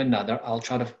 one way or another, I'll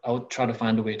try to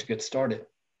find a way to get started,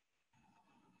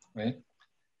 right?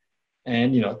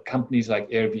 And companies like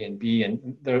Airbnb,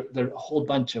 and there are a whole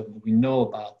bunch of them we know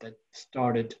about that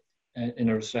started in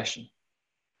a recession.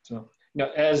 So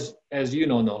as you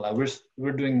know, Nola, we're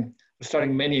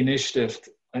starting many initiatives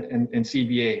in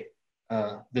CBA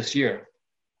this year.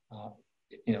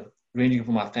 Ranging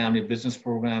from our family business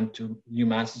program to new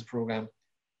master's program.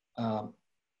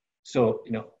 So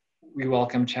we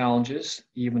welcome challenges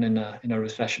even in a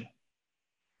recession.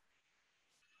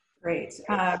 Great.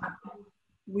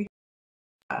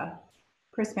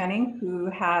 Chris Manning, who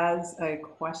has a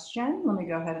question. Let me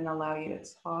go ahead and allow you to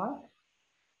talk.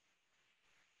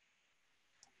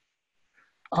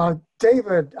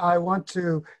 David, I want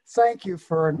to thank you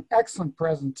for an excellent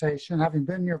presentation. Having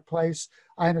been in your place,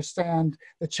 I understand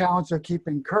the challenge of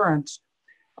keeping current.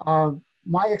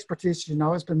 My expertise,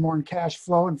 has been more in cash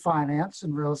flow and finance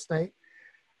and real estate.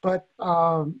 But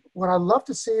what I'd love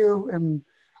to see you, and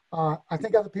I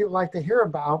think other people like to hear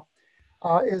about,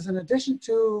 is in addition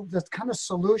to the kind of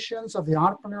solutions of the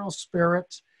entrepreneurial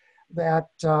spirit that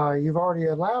you've already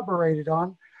elaborated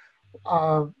on,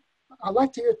 I'd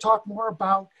like to hear you talk more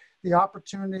about the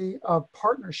opportunity of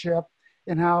partnership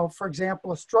and how, for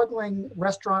example, a struggling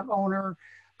restaurant owner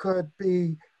could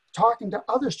be talking to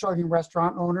other struggling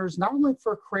restaurant owners, not only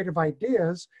for creative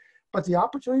ideas, but the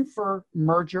opportunity for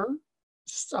merger,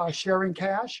 sharing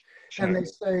cash. Sure. And they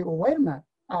say, well, wait a minute,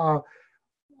 I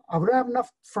would have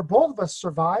enough for both of us to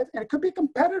survive, and it could be a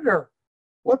competitor.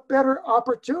 What better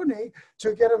opportunity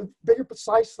to get a bigger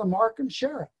slice of the market and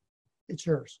share it? It's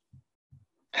yours.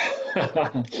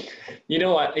 I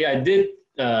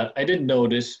did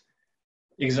notice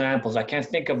examples. I can't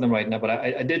think of them right now, but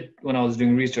I did, when I was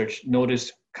doing research,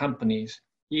 notice companies,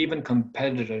 even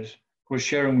competitors, who are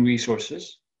sharing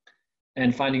resources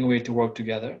and finding a way to work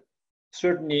together.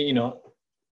 Certainly,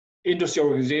 industry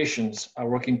organizations are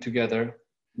working together,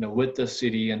 with the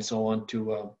city and so on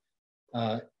to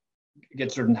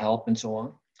get certain help and so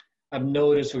on. I've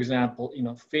noticed, for example,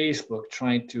 Facebook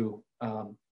trying to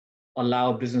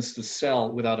allow business to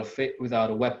sell without a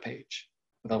web page,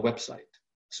 without a website.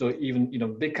 So even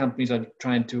big companies are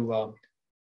trying to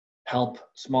help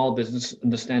small business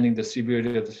understanding the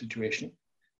severity of the situation.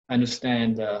 I noticed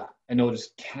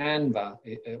Canva,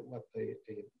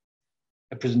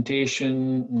 a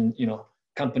presentation,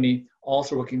 company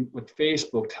also working with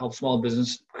Facebook to help small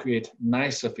business create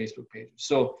nicer Facebook pages.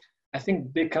 So I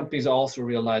think big companies are also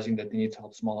realizing that they need to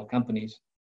help smaller companies.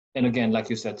 And again, like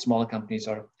you said, smaller companies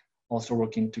are also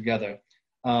working together.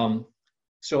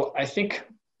 So I think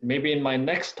maybe in my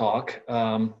next talk,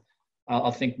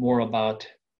 I'll think more about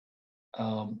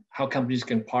how companies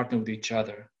can partner with each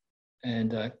other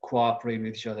and cooperate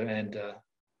with each other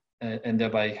and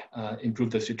thereby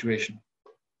improve the situation.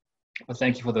 But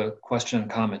thank you for the question and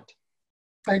comment.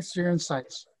 Thanks for your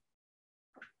insights.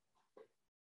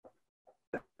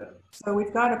 So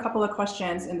we've got a couple of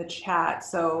questions in the chat.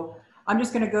 So I'm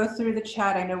just going to go through the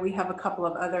chat. I know we have a couple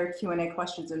of other Q&A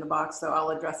questions in the box, so I'll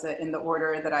address it in the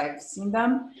order that I've seen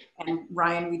them. And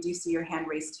Ryan, we do see your hand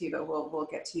raised too, but we'll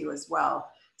get to you as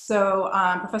well. So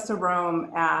Professor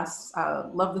Rome asks,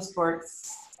 love the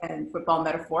sports and football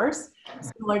metaphors,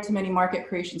 similar to many market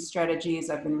creation strategies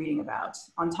I've been reading about.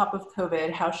 On top of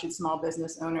COVID, how should small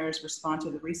business owners respond to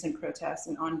the recent protests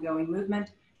and ongoing movement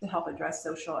to help address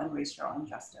social and racial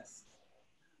injustice?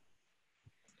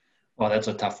 Well, that's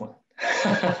a tough one.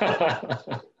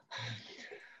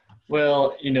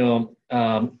 Well,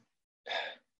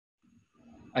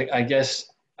 I guess,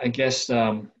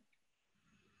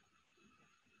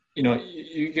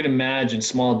 you can imagine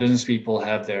small business people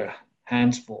have their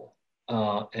hands full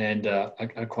and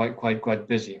are quite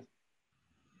busy.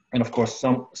 And of course,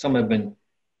 some have been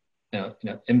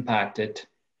impacted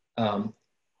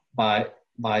by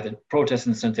the protests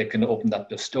in the sense they couldn't open up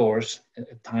their stores at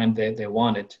the time they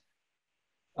wanted.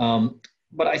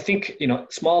 But I think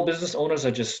small business owners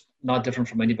are just not different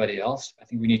from anybody else. I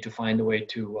think we need to find a way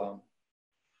to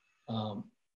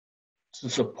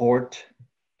support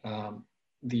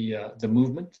the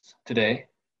movement today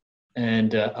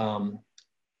and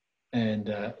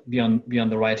be on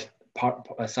the right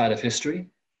side of history.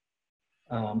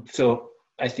 So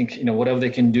I think whatever they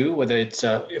can do, whether it's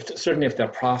certainly if they're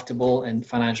profitable and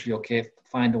financially okay,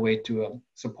 find a way to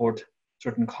support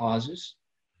certain causes.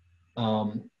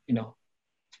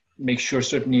 Make sure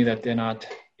certainly that they're not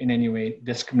in any way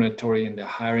discriminatory in their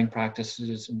hiring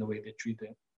practices, in the way they treat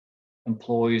their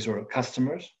employees or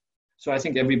customers. So I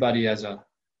think everybody has an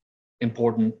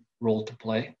important role to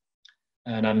play.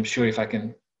 And I'm sure if I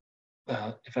had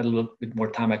a little bit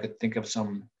more time, I could think of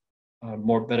some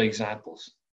better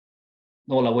examples.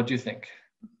 Nola, what do you think?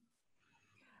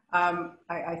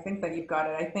 I think that you've got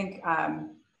it.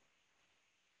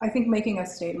 I think making a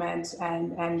statement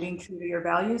and being true to your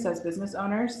values as business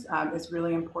owners is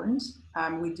really important.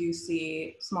 We do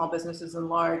see small businesses and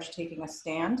large taking a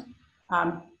stand.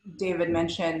 David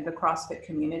mentioned the CrossFit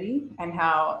community and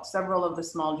how several of the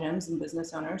small gyms and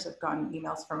business owners have gotten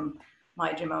emails from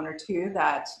my gym owner too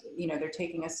that they're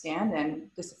taking a stand and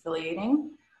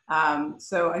disaffiliating.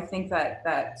 So I think that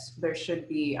there should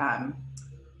be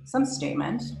some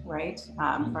statement, right,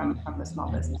 from the small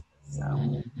businesses. So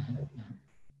thank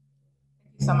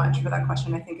you so much for that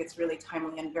question. I think it's really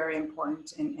timely and very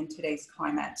important in today's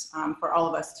climate for all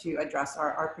of us to address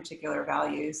our particular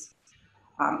values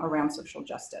around social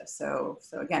justice. So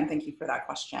again, thank you for that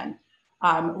question.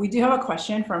 We do have a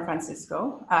question from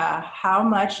Francisco. How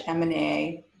much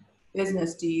M&A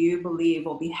business do you believe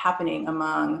will be happening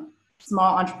among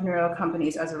small entrepreneurial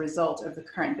companies as a result of the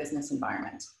current business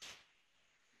environment?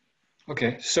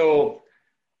 Okay, so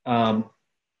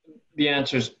the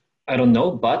answer is I don't know,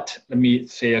 but let me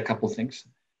say a couple things.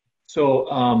 So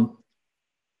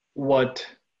what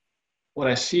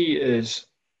I see is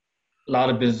a lot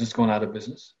of business going out of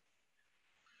business.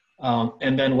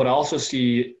 And then what I also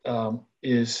see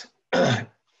is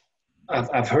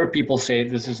I've heard people say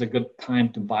this is a good time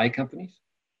to buy companies.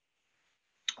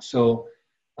 So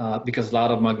because a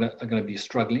lot of them are going to be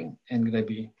struggling and going to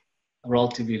be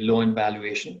relatively low in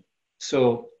valuation.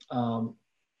 So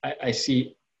I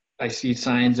see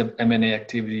signs of M&A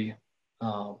activity,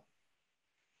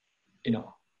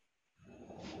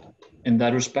 in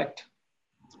that respect,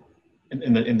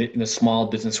 in the small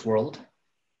business world.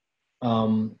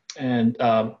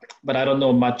 But I don't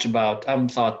know much about. I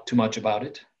haven't thought too much about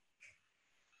it.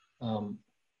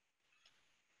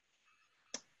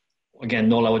 Again,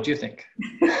 Nola, what do you think?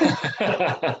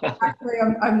 Actually,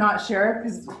 I'm not sure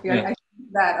because I think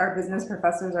that our business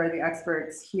professors are the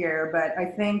experts here. But I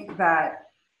think that,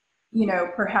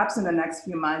 perhaps in the next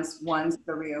few months, once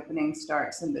the reopening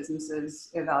starts and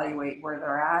businesses evaluate where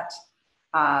they're at,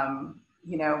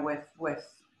 with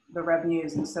the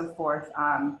revenues and so forth,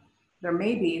 there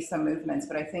may be some movements.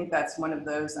 But I think that's one of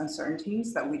those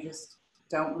uncertainties that we just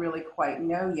don't really quite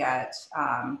know yet.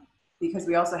 Because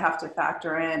we also have to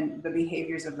factor in the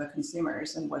behaviors of the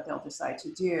consumers and what they'll decide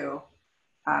to do.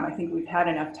 I think we've had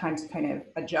enough time to kind of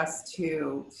adjust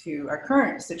to our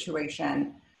current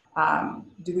situation.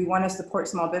 Do we want to support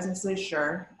small businesses?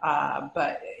 Sure.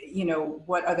 But,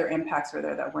 what other impacts are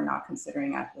there that we're not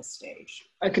considering at this stage?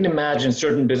 I can imagine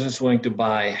certain businesses willing to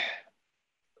buy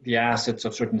the assets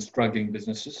of certain struggling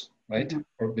businesses, right? Mm-hmm.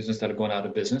 Or businesses that are going out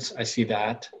of business. I see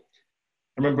that.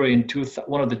 I remember in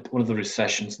one of the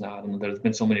recessions now, I don't know, there's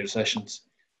been so many recessions,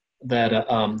 that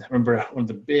I remember one of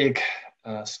the big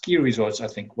ski resorts, I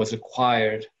think, was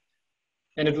acquired.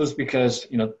 And it was because,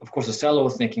 of course, the seller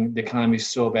was thinking the economy is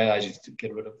so bad, I just need to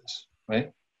get rid of this,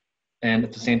 right? And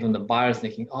at the same time, the buyer's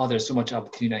thinking, oh, there's so much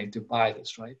opportunity, I need to buy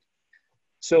this, right?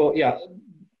 So yeah,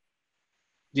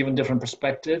 given different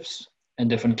perspectives and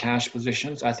different cash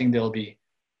positions, I think there'll be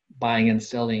buying and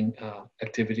selling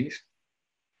activities,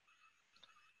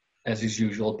 as is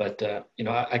usual, but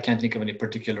I can't think of any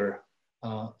particular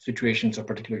situations or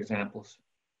particular examples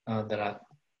that are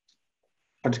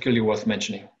particularly worth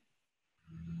mentioning.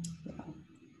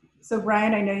 So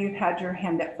Brian, I know you've had your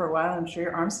hand up for a while. I'm sure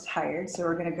your arm's tired, so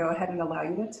we're going to go ahead and allow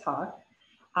you to talk.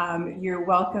 You're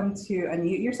welcome to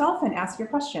unmute yourself and ask your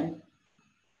question.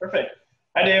 Perfect.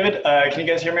 Hi, David. Can you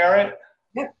guys hear me all right?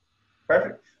 Yep.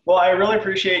 Perfect. Well, I really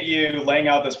appreciate you laying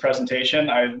out this presentation.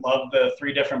 I love the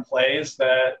 3 different plays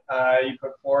that you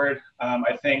put forward.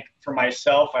 I think for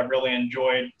myself, I've really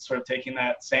enjoyed sort of taking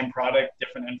that same product,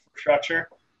 different infrastructure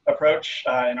approach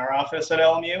in our office at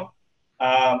LMU.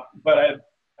 But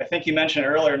I think you mentioned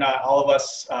earlier, not all of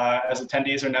us as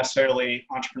attendees are necessarily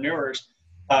entrepreneurs.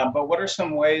 But what are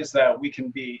some ways that we can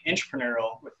be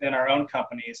entrepreneurial within our own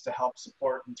companies to help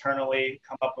support internally,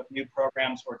 come up with new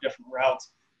programs or different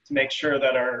routes to make sure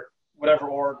that our whatever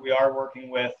org we are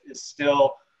working with is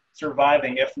still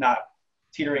surviving, if not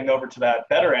teetering over to that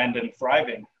better end and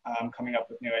thriving, coming up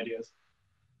with new ideas?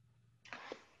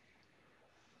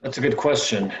 That's a good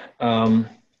question. I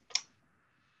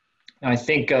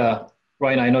think,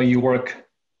 Ryan, I know you work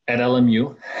at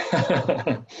LMU,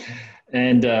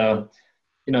 and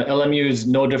LMU is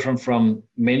no different from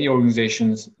many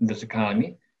organizations in this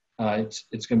economy.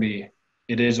 It's going to be,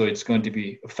 it is, or it's going to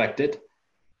be affected.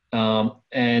 I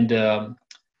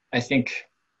think,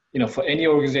 for any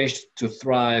organization to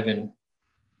thrive in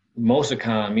most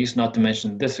economies, not to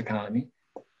mention this economy,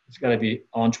 it's got to be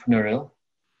entrepreneurial.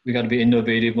 We got to be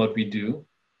innovative in what we do.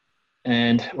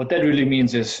 And what that really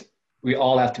means is we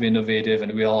all have to be innovative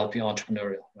and we all have to be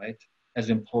entrepreneurial, right? As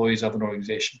employees of an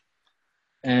organization.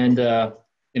 And,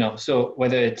 so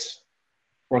whether it's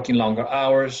working longer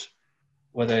hours,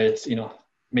 whether it's,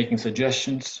 making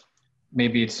suggestions,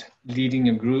 maybe it's leading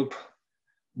a group,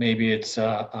 maybe it's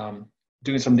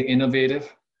doing something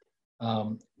innovative,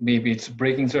 maybe it's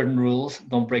breaking certain rules,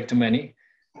 don't break too many.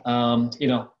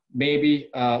 Maybe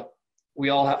we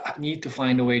all need to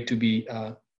find a way to be,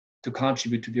 to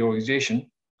contribute to the organization.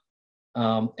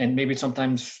 And maybe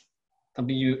sometimes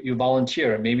something you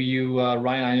volunteer. Maybe you,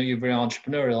 Ryan, I know you're very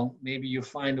entrepreneurial. Maybe you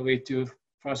find a way to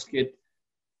first get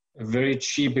very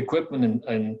cheap equipment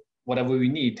and whatever we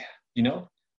need,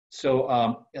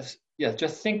 So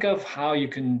just think of how you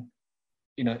can,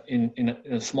 in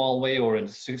a small way or in a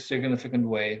significant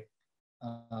way,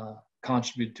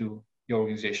 contribute to your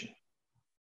organization.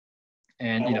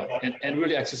 And, and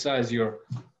really exercise your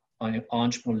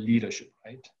entrepreneurial leadership,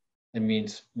 right? It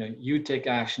means, you take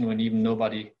action when even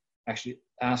nobody actually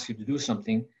asks you to do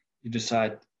something. You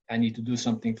decide, I need to do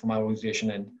something for my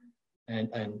organization,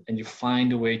 and you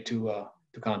find a way to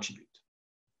contribute.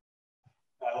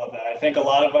 I love that. I think a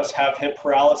lot of us have hip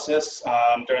paralysis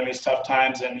during these tough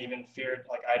times and even feared,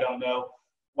 like, I don't know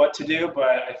what to do,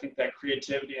 but I think that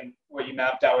creativity and what you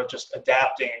mapped out with just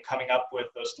adapting and coming up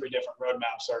with those 3 different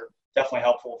roadmaps are definitely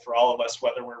helpful for all of us,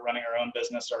 whether we're running our own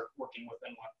business or working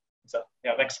within one. So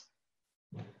yeah, thanks.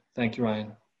 Thank you,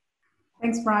 Ryan.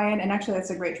 Thanks, Brian. And actually,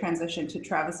 that's a great transition to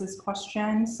Travis's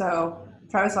question. So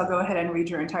Travis, I'll go ahead and read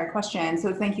your entire question.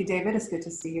 So thank you, David. It's good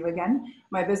to see you again.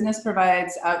 My business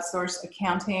provides outsourced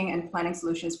accounting and planning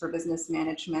solutions for business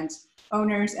management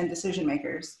owners and decision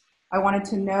makers. I wanted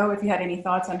to know if you had any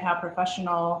thoughts on how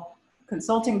professional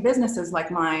consulting businesses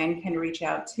like mine can reach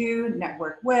out to,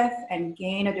 network with, and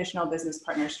gain additional business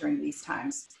partners during these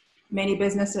times. Many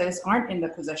businesses aren't in the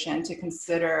position to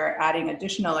consider adding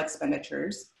additional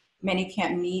expenditures. Many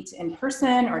can't meet in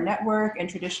person or network in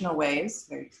traditional ways,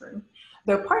 very true.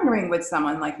 Though partnering with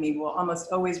someone like me will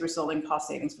almost always result in cost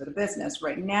savings for the business.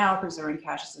 Right now, preserving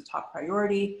cash is a top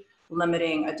priority,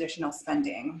 limiting additional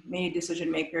spending. Many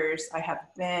decision makers I have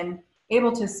been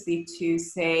able to speak to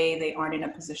say they aren't in a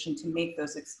position to make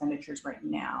those expenditures right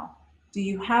now. Do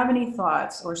you have any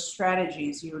thoughts or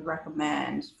strategies you would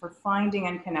recommend for finding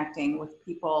and connecting with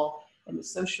people in the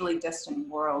socially distant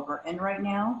world we're in right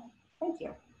now? Thank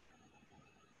you.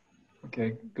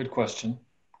 Okay, good question.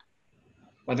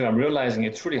 By the way, I'm realizing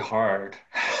it's really hard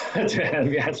to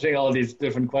be answering all these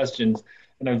different questions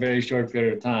in a very short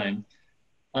period of time.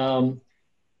 I've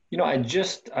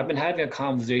been having a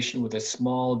conversation with a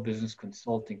small business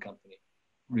consulting company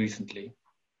recently.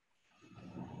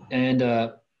 And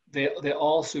they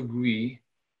also agree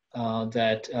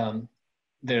that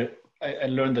I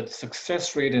learned that the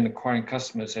success rate in acquiring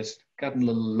customers has gotten a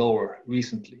little lower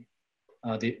recently.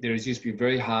 There used to be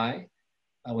very high.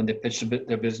 When they pitched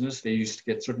their business, they used to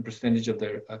get a certain percentage of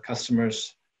their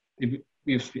customers. We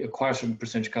used to acquire a certain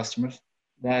percentage of customers.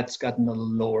 That's gotten a little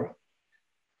lower.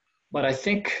 But I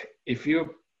think if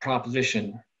your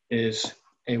proposition is,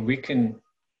 hey, we can,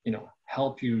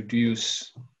 help you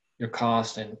reduce your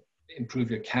cost and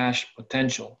improve your cash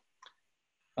potential,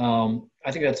 I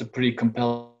think that's a pretty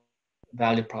compelling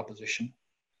value proposition.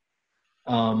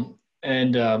 So,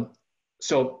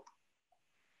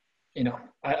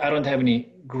 I don't have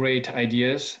any great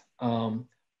ideas,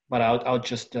 but I'll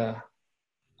just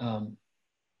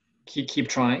keep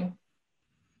trying.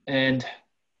 And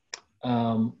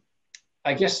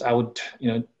I guess I would,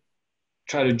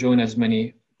 try to join as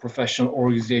many professional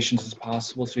organizations as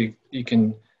possible, so you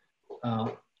can,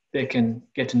 they can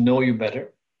get to know you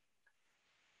better.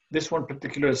 This one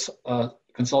particular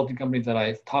consulting company that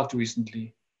I talked to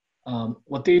recently,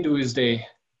 what they do is they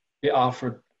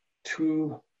offer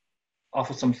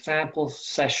some sample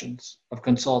sessions of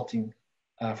consulting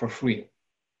for free.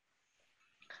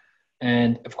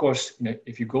 And of course,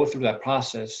 if you go through that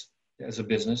process as a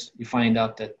business, you find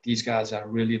out that these guys are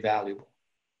really valuable.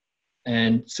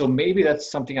 And so maybe that's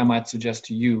something I might suggest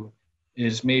to you,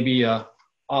 is maybe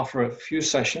offer a few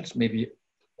sessions, maybe,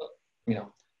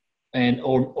 and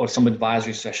or some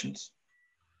advisory sessions,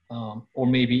 or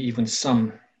maybe even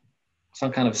some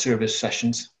kind of service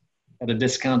sessions at a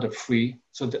discount of free,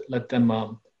 so that let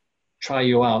them try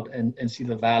you out and see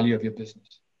the value of your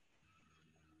business.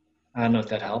 I don't know if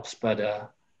that helps,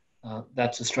 but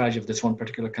that's the strategy of this one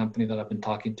particular company that I've been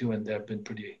talking to, and they've been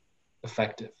pretty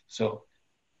effective. So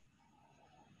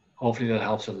hopefully that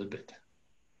helps a little bit.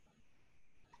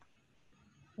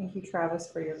 Thank you,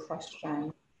 Travis, for your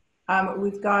question.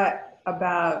 We've got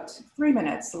about 3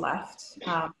 minutes left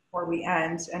before we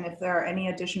end. And if there are any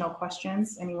additional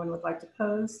questions anyone would like to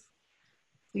pose,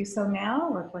 do so now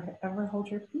or forever hold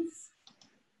your peace.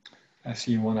 I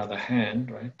see one other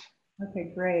hand, right?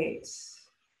 Okay, great.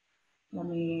 Let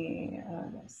me,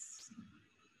 yes.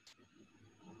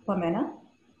 Flamena?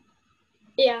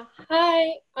 Yeah,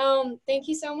 hi. Thank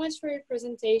you so much for your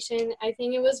presentation. I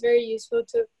think it was very useful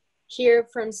to hear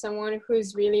from someone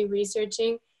who's really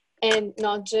researching and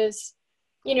not just,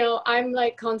 I'm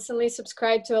like constantly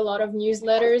subscribed to a lot of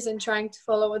newsletters and trying to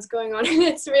follow what's going on. And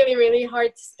it's really, really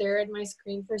hard to stare at my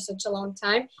screen for such a long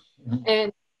time. Mm-hmm.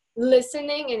 And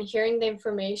listening and hearing the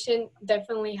information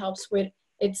definitely helps with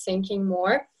it sinking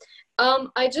more.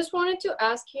 I just wanted to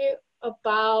ask you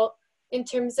about, in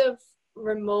terms of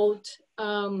remote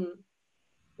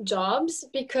jobs,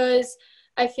 because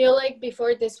I feel like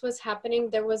before this was happening,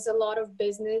 there was a lot of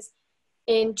business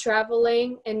in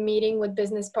traveling and meeting with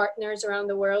business partners around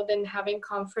the world and having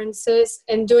conferences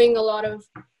and doing a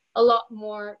lot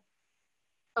more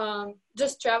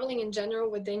just traveling in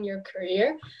general within your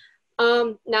career.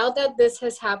 Now that this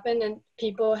has happened and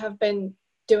people have been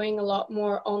doing a lot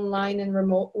more online and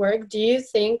remote work, do you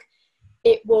think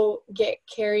it will get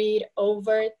carried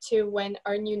over to when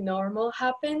our new normal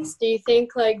happens? Do you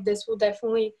think like this will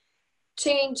definitely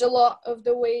change a lot of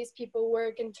the ways people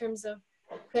work in terms of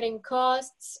cutting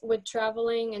costs with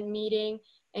traveling and meeting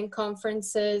and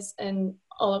conferences and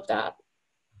all of that?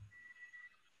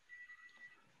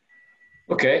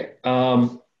 Okay,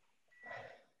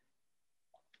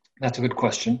 that's a good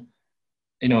question.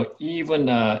 Even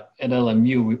at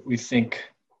LMU,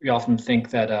 we often think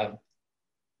that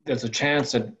there's a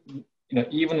chance that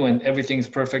even when everything's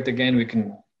perfect again, we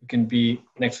can be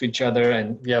next to each other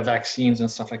and we have vaccines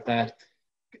and stuff like that.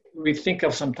 We think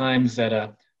of sometimes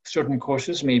that certain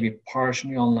courses may be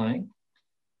partially online,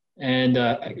 and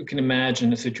you can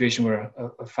imagine a situation where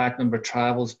a faculty member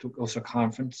travels to go to a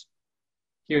conference.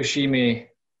 He or she may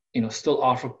still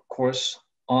offer a course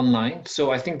online.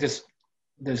 So I think this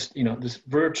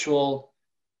virtual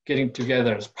getting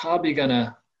together is probably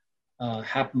gonna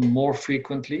happen more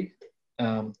frequently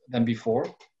than before.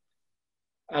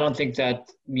 I don't think that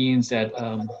means that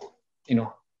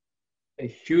a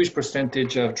huge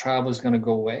percentage of travel is going to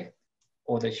go away,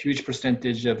 or the huge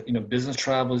percentage of business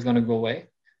travel is going to go away.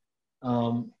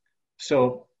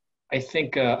 So I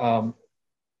think it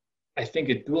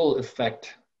will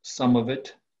affect some of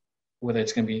it, whether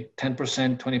it's going to be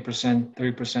 10%, 20%,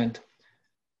 30%.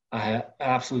 I have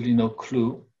absolutely no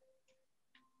clue.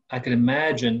 I could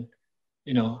imagine,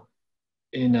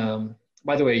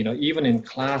 by the way, even in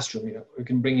classroom, we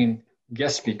can bring in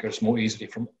guest speakers more easily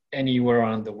from anywhere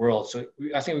around the world. So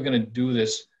I think we're going to do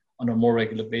this on a more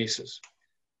regular basis.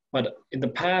 But in the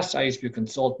past, I used to be a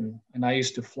consultant, and I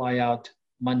used to fly out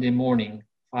Monday morning,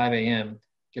 5 a.m.,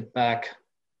 get back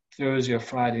Thursday or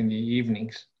Friday in the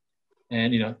evenings.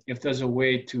 And, if there's a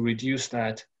way to reduce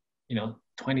that,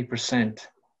 20%,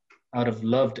 I would have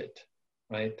loved it,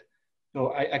 right?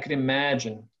 So I could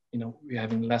imagine, we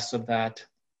having less of that.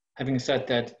 Having said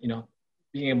that,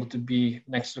 being able to be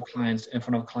next to clients, in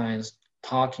front of clients,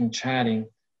 talking, chatting,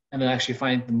 and then actually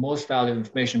find the most valuable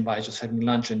information by just having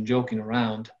lunch and joking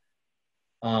around.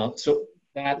 So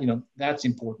that, that's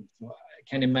important. So I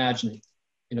can't imagine,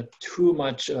 too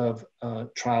much of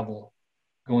travel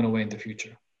going away in the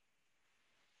future.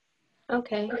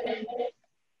 Okay.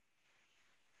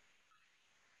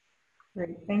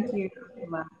 Great, thank you,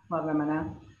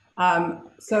 Lavamana.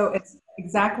 So it's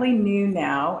exactly noon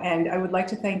now, and I would like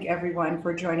to thank everyone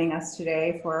for joining us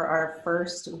today for our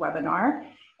first webinar.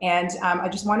 And I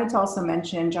just wanted to also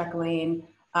mention, Jacqueline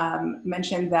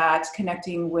mentioned that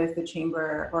connecting with the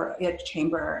chamber or its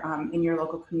chamber in your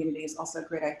local community is also a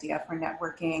great idea for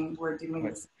networking. We're doing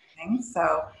the same thing.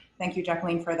 So thank you,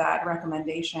 Jacqueline, for that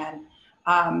recommendation.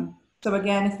 So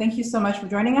again, thank you so much for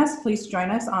joining us. Please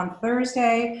join us on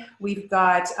Thursday. We've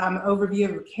got overview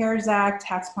of the CARES Act,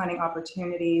 tax planning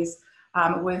opportunities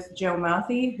with Joe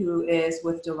Mouthey, who is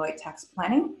with Deloitte Tax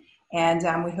Planning.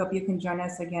 And we hope you can join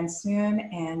us again soon.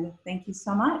 And thank you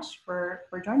so much for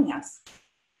joining us.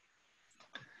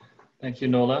 Thank you,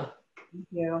 Nola. Thank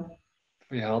you.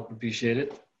 For your help, appreciate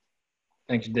it.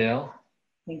 Thank you, Dale.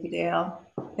 Thank you, Dale.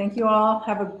 Thank you all.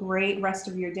 Have a great rest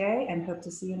of your day and hope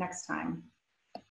to see you next time.